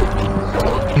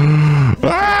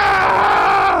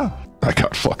 Ah! I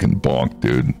got fucking bonked,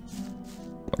 dude.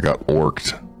 I got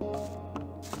orked.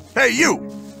 Hey, you!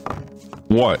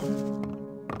 What?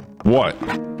 What?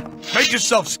 Make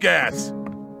yourself scarce.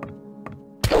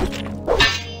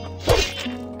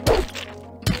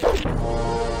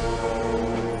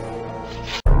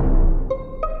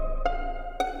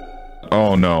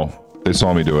 Oh no. They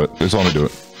saw me do it. They saw me do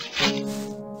it.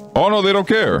 Oh no, they don't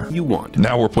care. You want.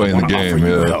 Now we're playing the game,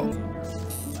 yeah.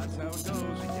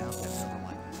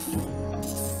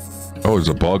 Oh, there's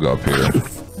a bug up here.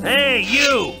 Hey,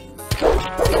 you!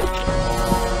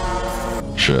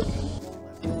 Shit.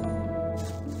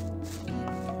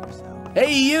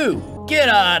 Hey, you! Get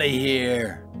out of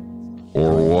here!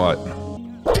 Or what?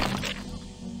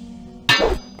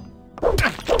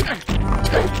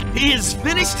 He has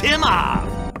finished him off!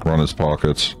 Run his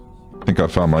pockets. I think I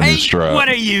found my new strat. What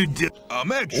are you doing?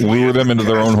 Lure them into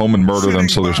their own home and murder them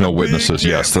so there's no witnesses.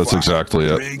 Yes, that's exactly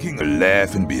it.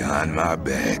 Laughing behind my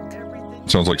back.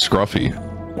 Sounds like Scruffy.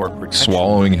 or protection.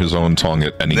 Swallowing his own tongue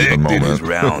at any given moment. His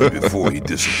round before he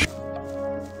disappeared.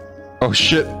 Oh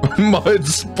shit,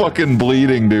 Mud's fucking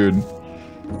bleeding, dude.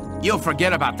 You'll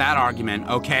forget about that argument,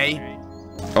 okay?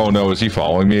 Oh no, is he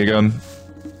following me again?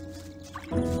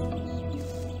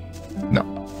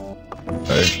 No.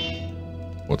 Hey,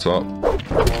 what's up?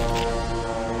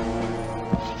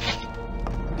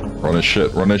 Run his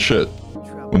shit, run his shit.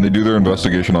 When they do their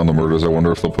investigation on the murders, I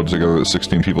wonder if they'll put together that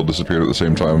 16 people disappeared at the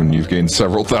same time and you've gained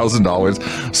several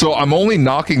 $1,000s. So I'm only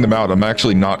knocking them out, I'm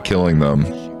actually not killing them.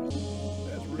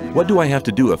 What do I have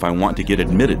to do if I want to get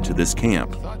admitted to this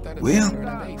camp?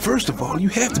 Well, first of all, you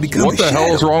have to become What the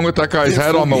hell is wrong with that guy's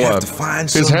head on the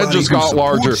left? His head just got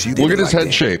larger. Look at his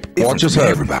head shape. Watch his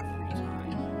head.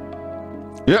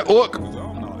 Yeah, look.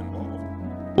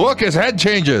 Look, his head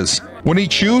changes. When he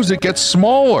chews, it gets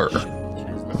smaller.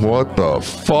 What the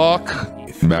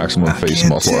fuck? Maximum face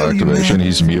muscle activation.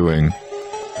 He's mewing.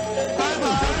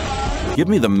 Give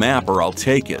me the map or I'll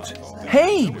take it.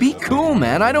 Hey, be cool,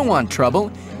 man. I don't want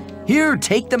trouble. Here,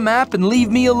 take the map and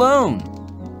leave me alone.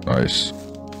 Nice.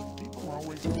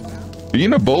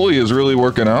 Being a bully is really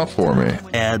working out for me.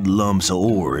 Add lumps of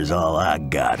ore is all I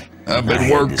got. I've been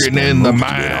working in the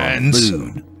mines.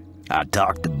 I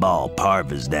talked to Ball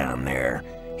Parvis down there.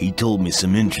 He told me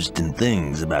some interesting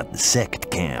things about the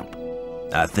sect camp.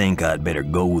 I think I'd better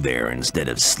go there instead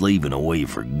of slaving away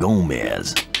for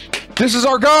Gomez. This is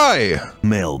our guy!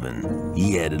 Melvin.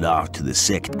 He headed off to the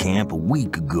sect camp a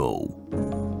week ago.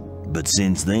 But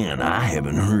since then, I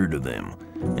haven't heard of him.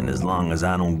 And as long as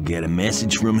I don't get a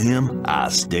message from him, I'll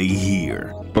stay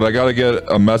here. But I gotta get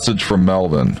a message from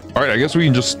Melvin. Alright, I guess we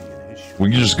can just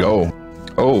go.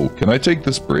 Oh, can I take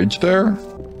this bridge there?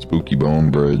 Spooky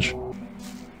Bone Bridge.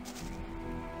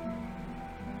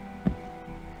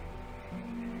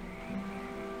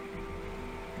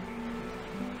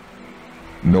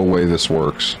 No way this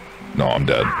works. No, I'm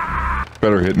dead.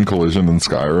 Better hit and collision than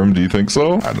Skyrim, do you think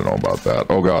so? I don't know about that.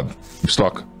 Oh god, I'm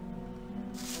stuck.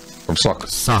 I'm stuck.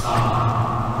 Suck.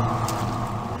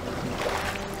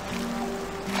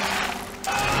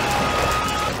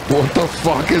 What the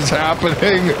fuck is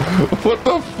happening? What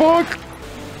the fuck?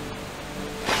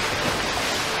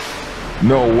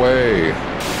 No way.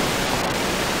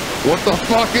 What the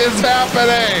fuck is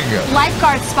happening?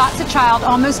 Lifeguard spots a child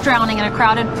almost drowning in a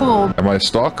crowded pool. Am I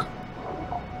stuck?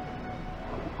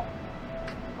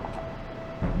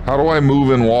 How do I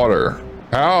move in water?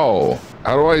 How?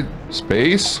 How do I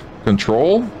space?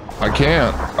 Control? I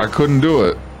can't. I couldn't do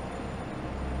it.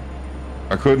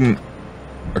 I couldn't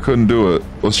do it.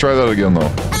 Let's try that again though.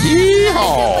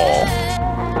 Yeehaw!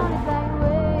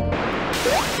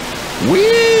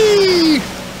 Whee!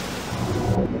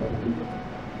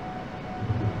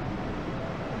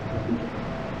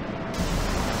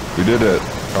 We did it.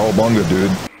 Cowabunga,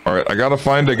 dude. Alright, I gotta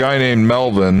find a guy named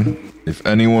Melvin. If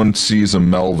anyone sees a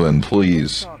Melvin,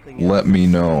 please let me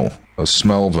know. A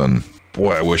Smelvin.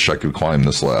 Boy, I wish I could climb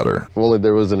this ladder. If only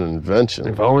there was an invention.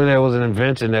 If only there was an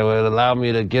invention that would allow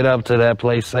me to get up to that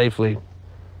place safely.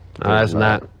 No, that's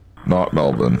not. Not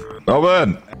Melvin.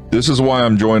 Melvin! This is why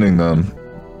I'm joining them.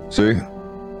 See?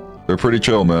 They're pretty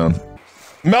chill, man.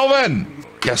 Melvin!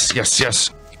 Yes, yes, yes.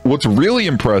 What's really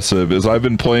impressive is I've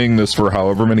been playing this for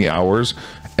however many hours,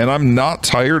 and I'm not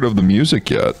tired of the music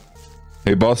yet.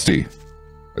 Hey, Busty.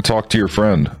 I talked to your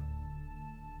friend.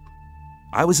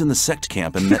 I was in the sect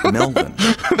camp and met Melvin.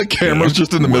 The camera's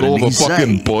just in the middle of a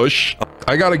fucking bush.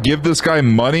 I gotta give this guy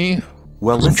money?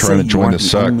 Well, I'm trying to join a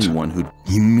sect.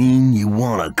 You mean you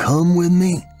wanna come with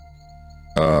me?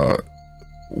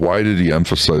 Why did he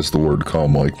emphasize the word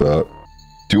come like that?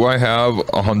 Do I have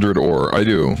 100 ore? I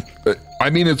do. I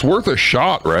mean, it's worth a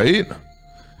shot, right?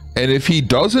 And if he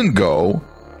doesn't go,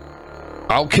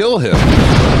 I'll kill him.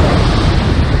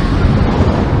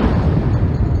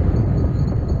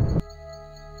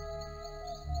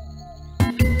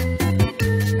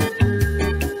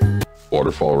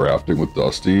 Waterfall rafting with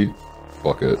Dusty?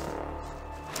 Fuck it.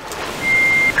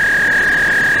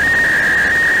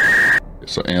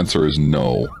 So answer is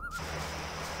no.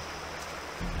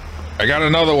 I got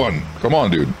another one. Come on,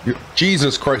 dude.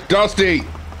 Jesus Christ. Dusty!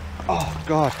 Oh,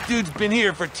 God. Dude's been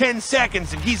here for 10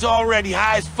 seconds and he's already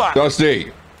high as fuck.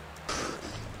 Dusty!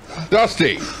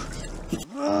 Dusty!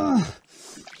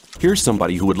 Here's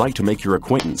somebody who would like to make your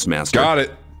acquaintance, Master. Got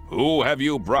it. Who have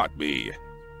you brought me?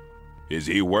 Is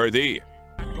he worthy?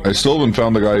 I still haven't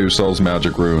found the guy who sells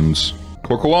magic runes.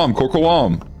 Korkoam,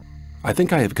 Korkoam. I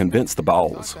think I have convinced the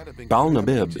Bowls. Baal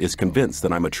Nabib is convinced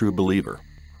that I'm a true believer.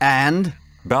 And?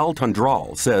 Baal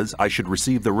Tundral says I should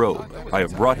receive the robe. I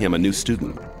have brought him a new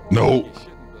student. No.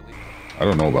 I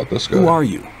don't know about this guy. Who are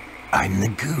you? I'm the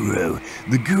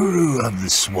guru of the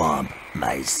swamp.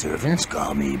 My servants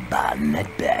call me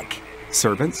Botnetbeck.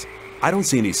 Servants? I don't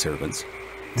see any servants.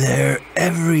 They're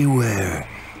everywhere.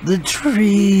 The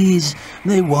trees,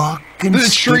 they walk and the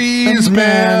skip trees, and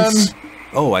man. dance.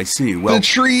 Oh, I see. Well, the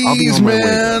trees, I'll be on my way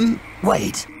man.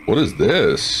 Wait. What is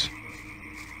this?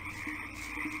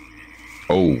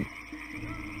 Oh.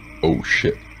 Oh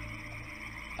shit.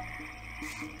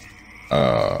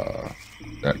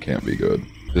 That can't be good.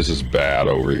 This is bad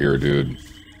over here, dude.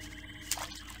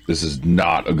 This is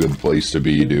not a good place to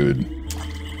be, dude.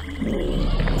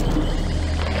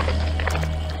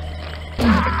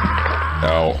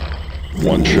 Now,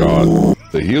 one shot.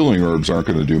 The healing herbs aren't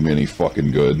going to do me any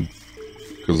fucking good.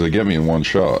 Because they get me in one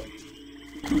shot.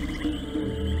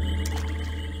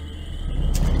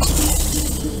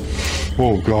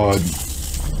 Oh god.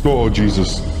 Oh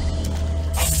Jesus.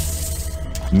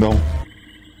 No.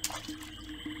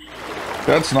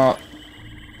 That's not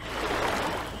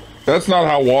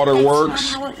how water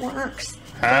works. That's not how it works.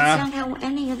 Huh? That's not how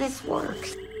any of this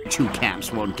works. Two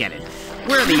camps won't get it.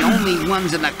 We're the only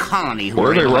ones in the colony who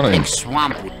Where are they able to running? pick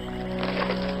swamp. Alright.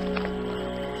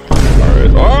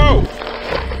 Oh!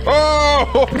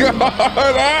 Oh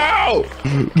god! Ow!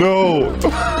 No!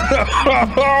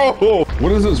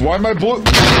 What is this? Why am I blue?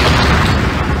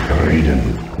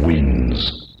 Raiden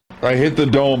wins. I hit the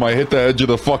dome. I hit the edge of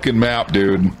the fucking map,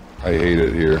 dude. I hate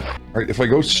it here. Alright, if I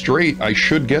go straight, I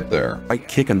should get there. Right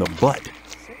kick in the butt.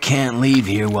 Can't leave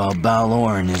here while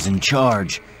Balorn is in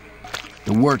charge.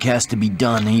 The work has to be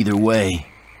done either way.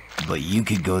 But you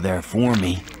could go there for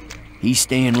me. He's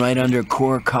staying right under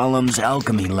Core Column's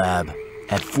alchemy lab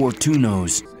at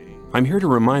Fortuno's. I'm here to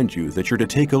remind you that you're to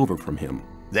take over from him.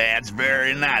 That's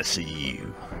very nice of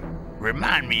you.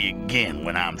 Remind me again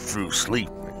when I'm through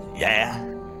sleeping, yeah?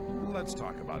 Let's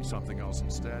talk about something else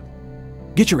instead.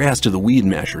 Get your ass to the weed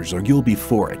mashers or you'll be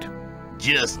for it.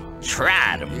 Just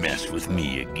try to mess with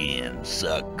me again,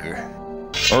 sucker.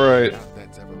 Alright.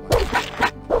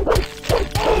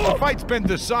 The fight's been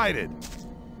decided.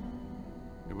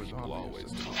 It was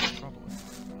always trouble.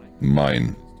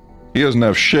 Mine. He doesn't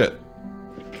have shit.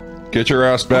 Get your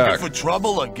ass back. Looking for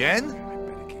trouble again?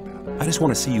 I just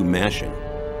want to see you mashing.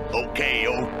 Okay.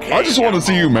 I just want to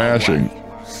see you mashing.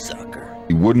 Sucker.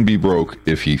 He wouldn't be broke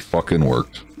if he fucking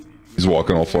worked. He's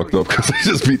walking all fucked up because I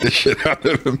just beat the shit out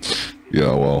of him.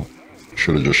 Yeah, well,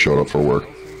 should have just showed up for work.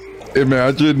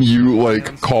 Imagine you,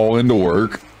 like, call into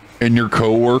work and your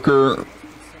coworker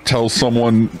tells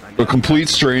someone, a complete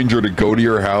stranger, to go to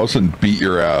your house and beat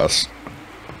your ass.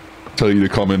 Tell you to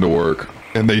come into work.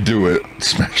 And they do it.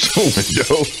 Smash the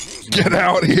window. Get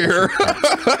out here.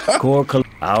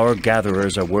 Our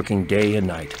gatherers are working day and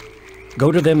night.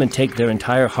 Go to them and take their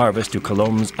entire harvest to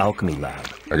Colombe's alchemy lab.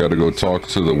 I gotta go talk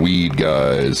to the weed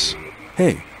guys.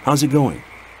 Hey, how's it going?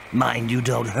 Mind you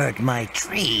don't hurt my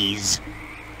trees.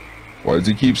 Why does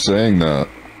he keep saying that?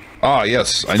 Ah,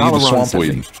 yes, I need the swamp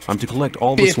weed. I'm to collect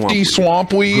all the swamp 50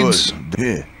 swamp weeds? Good.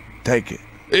 Here, take it.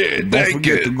 Yeah, Don't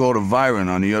forget to go to Viren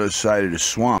on the other side of the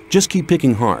swamp. Just keep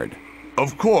picking hard.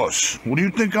 Of course. What do you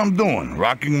think I'm doing?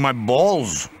 Rocking my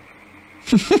balls?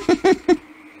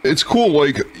 It's cool,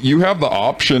 like, you have the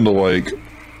option to, like,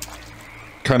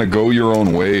 kind of go your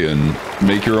own way and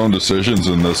make your own decisions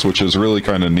in this, which is really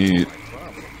kind of neat.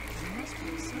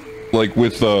 Like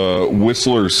with the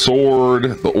Whistler's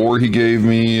sword, the ore he gave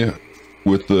me,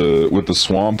 with the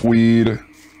swamp weed,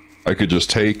 I could just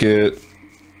take it.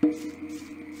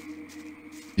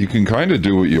 You can kind of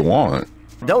do what you want.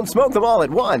 Don't smoke them all at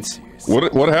once.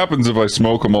 What happens if I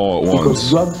smoke them all at once? Because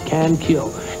drugs can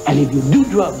kill. And if you do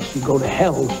drugs, you go to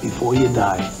hell before you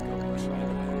die.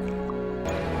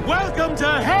 Welcome to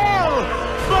hell,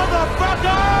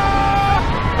 motherfucker!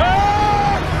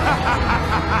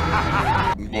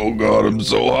 Oh god, I'm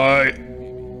so high.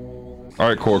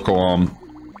 Alright, Korkolam.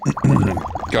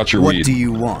 Got your weed. What do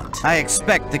you want? I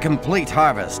expect the complete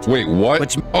harvest. Wait,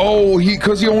 what? Oh,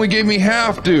 because he only gave me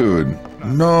half, dude.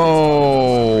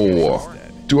 No.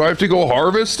 Do I have to go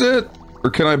harvest it? Or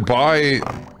can I buy...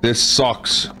 This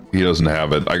sucks. He doesn't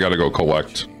have it. I gotta go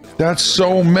collect. That's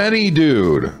so many,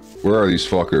 dude. Where are these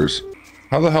fuckers?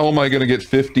 How the hell am I gonna get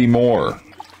 50 more?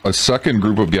 A second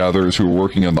group of gatherers who are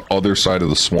working on the other side of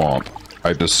the swamp. I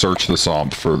have to search the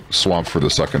swamp for the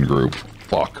second group.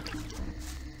 Fuck.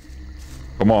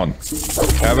 Come on.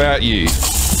 Have at ye.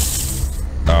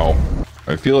 Ow.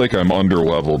 I feel like I'm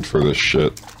under-leveled for this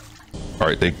shit.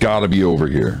 Alright, they gotta be over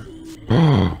here.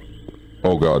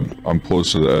 Oh god, I'm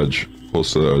close to the edge.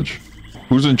 Close to the edge.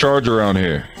 Who's in charge around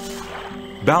here?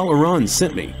 Balorn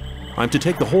sent me. I'm to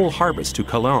take the whole harvest to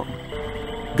Kalam.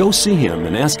 Go see him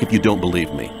and ask if you don't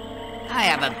believe me. I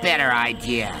have a better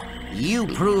idea. You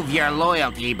prove your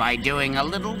loyalty by doing a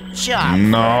little job.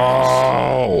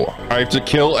 No! I have to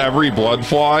kill every blood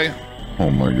fly? Oh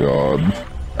my god.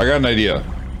 I got an idea.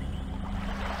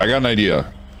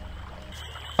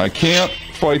 I can't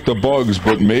fight the bugs,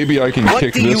 but maybe I can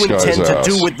kick this guy's ass. What do you intend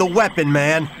to do with the weapon,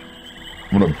 man?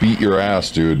 I'm gonna beat your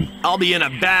ass, dude. I'll be in a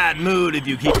bad mood if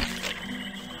you keep...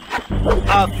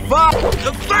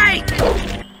 The fight!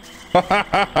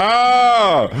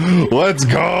 Let's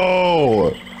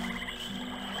go!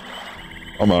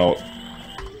 I'm out.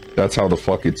 That's how the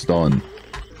fuck it's done.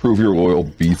 Prove your loyal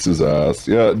beats his ass.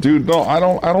 Yeah, dude, no, I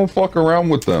don't fuck around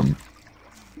with them.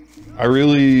 I've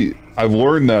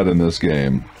learned that in this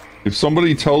game. If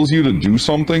somebody tells you to do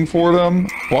something for them,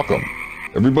 fuck them.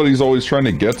 Everybody's always trying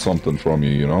to get something from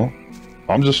you, you know?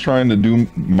 I'm just trying to do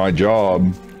my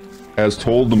job as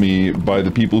told to me by the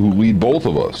people who lead both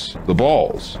of us, the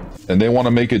balls. And they want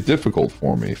to make it difficult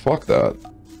for me. Fuck that.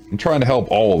 I'm trying to help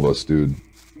all of us, dude.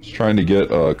 Just trying to get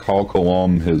Kal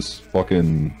Kalam his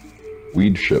fucking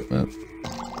weed shipment.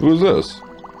 Who is this?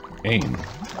 Aim.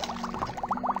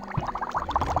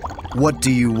 What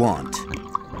do you want?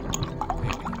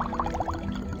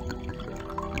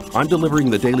 I'm delivering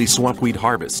the daily swampweed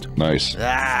harvest. Nice.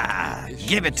 Ah,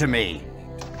 give it to me.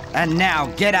 And now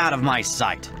get out of my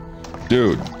sight.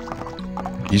 Dude.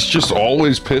 He's just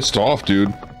always pissed off,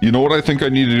 dude. You know what I think I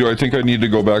need to do? I think I need to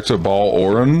go back to Baal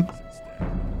Oren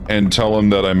and tell him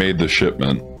that I made the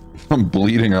shipment. I'm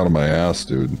bleeding out of my ass,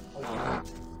 dude. I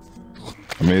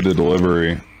made the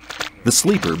delivery. The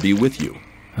sleeper be with you.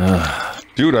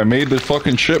 Dude, I made the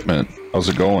fucking shipment. How's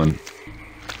it going?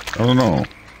 I don't know.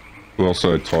 Who else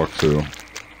did I talk to?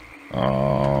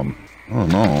 I don't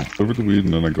know. Deliver the weed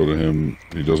and then I go to him.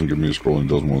 He doesn't give me a scroll and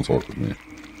doesn't want to talk with me.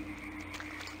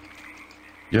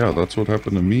 Yeah, that's what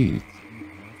happened to me.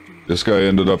 This guy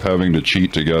ended up having to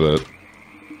cheat to get it.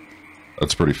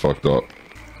 That's pretty fucked up.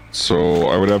 So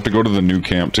I would have to go to the new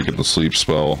camp to get the sleep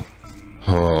spell.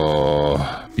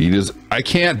 Beat his... I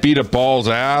can't beat a ball's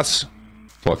ass.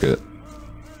 Fuck it.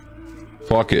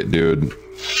 Fuck it, dude.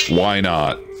 Why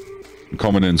not? I'm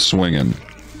coming in swinging.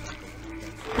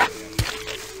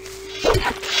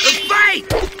 The fight!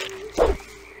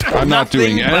 I'm not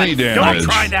doing any damage. Don't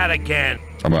try that again.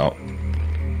 I'm out.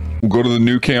 We'll go to the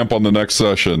new camp on the next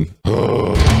session.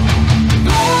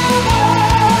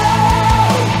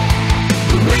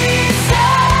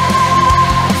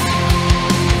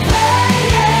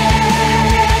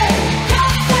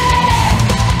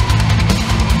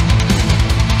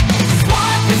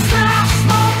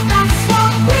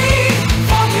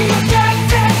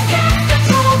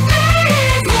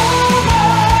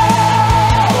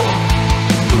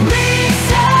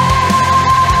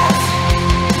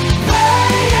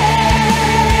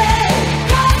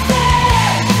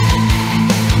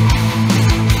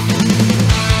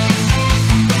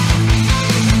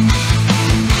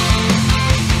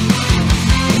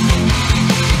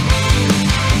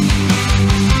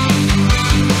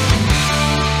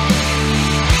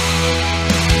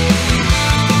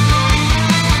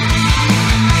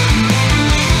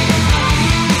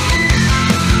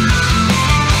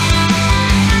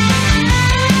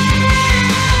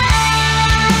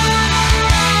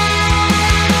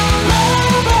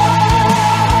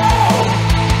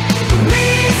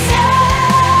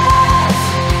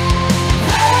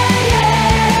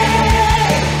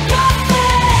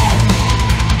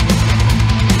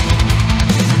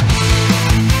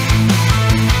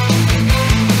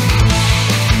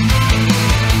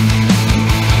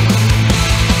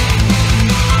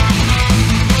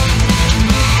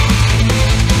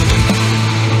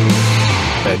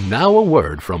 Now a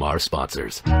word from our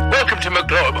sponsors. Welcome to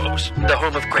Maglobo's, the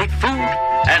home of great food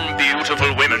and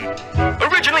beautiful women.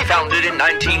 Originally founded in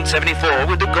 1974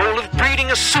 with the goal of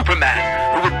breeding a Superman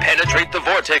who would penetrate the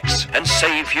vortex and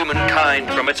save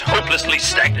humankind from its hopelessly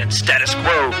stagnant status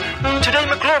quo. Today,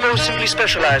 Maglobo simply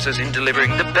specializes in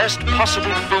delivering the best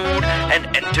possible food and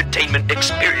entertainment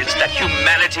experience that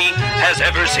humanity has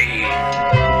ever seen.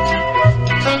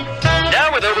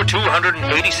 Now with over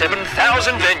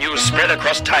 287,000 venues spread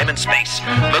across time and space,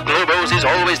 Maglobo's is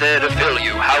always there to fill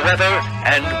you however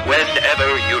and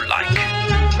whenever you like.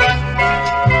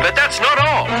 But that's not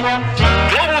all.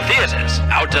 Global Theaters,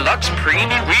 our deluxe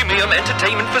premium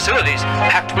entertainment facilities,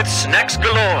 packed with snacks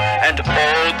galore and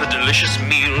all the delicious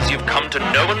meals you've come to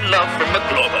know and love from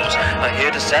Maglobo's, are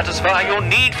here to satisfy your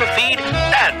need for feed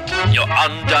and your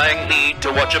undying need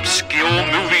to watch obscure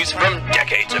movies from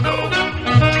decades ago.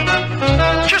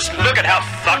 Just look at how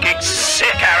fucking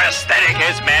sick our aesthetic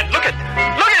is, man. Look at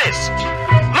this.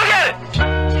 Look at it.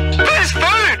 Look at this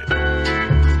food.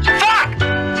 Fuck.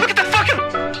 Look at the fucking...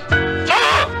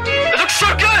 Oh, it looks so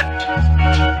good.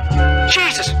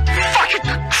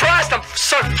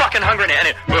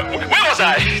 Where was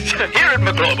I? Here at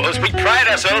McGlobo's, we pride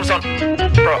ourselves on...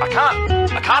 Bro, I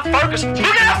can't focus. Look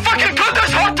at how fucking good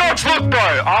those hot dogs look, bro!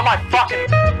 Oh my fucking...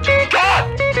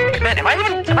 God! Man, am I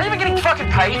even getting fucking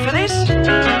paid for this?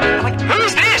 I'm like,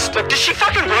 who's this? Like, does she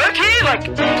fucking work here? Like,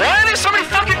 why are there so many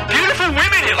fucking beautiful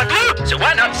women here? Like, look! So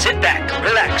why not sit back,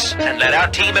 relax, and let our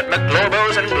team at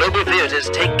McGlobo's and Global Theaters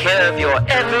take care of your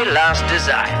every last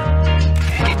desire.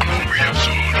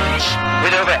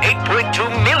 With over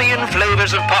 8.2 million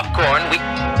flavors of popcorn, we...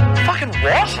 Fucking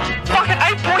what? Fucking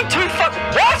 8.2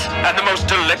 what? And the most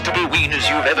delectable wieners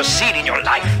you've ever seen in your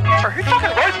life. Bro, who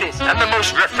fucking wrote this? And the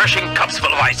most refreshing cups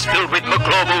full of ice filled with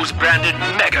McGlobo's branded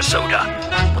Mega Soda.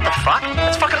 What the fuck?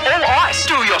 That's fucking all ice.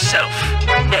 Do yourself.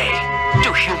 Nay,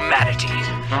 do humanity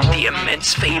the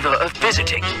immense favor of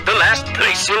visiting the last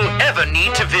place you'll ever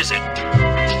need to visit.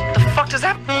 The fuck does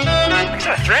that... Is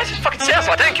that a threat? It fucking sounds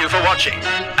like... Thank you for watching.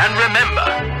 And remember...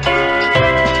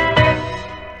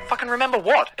 Fucking remember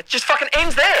what? It just fucking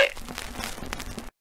ends there.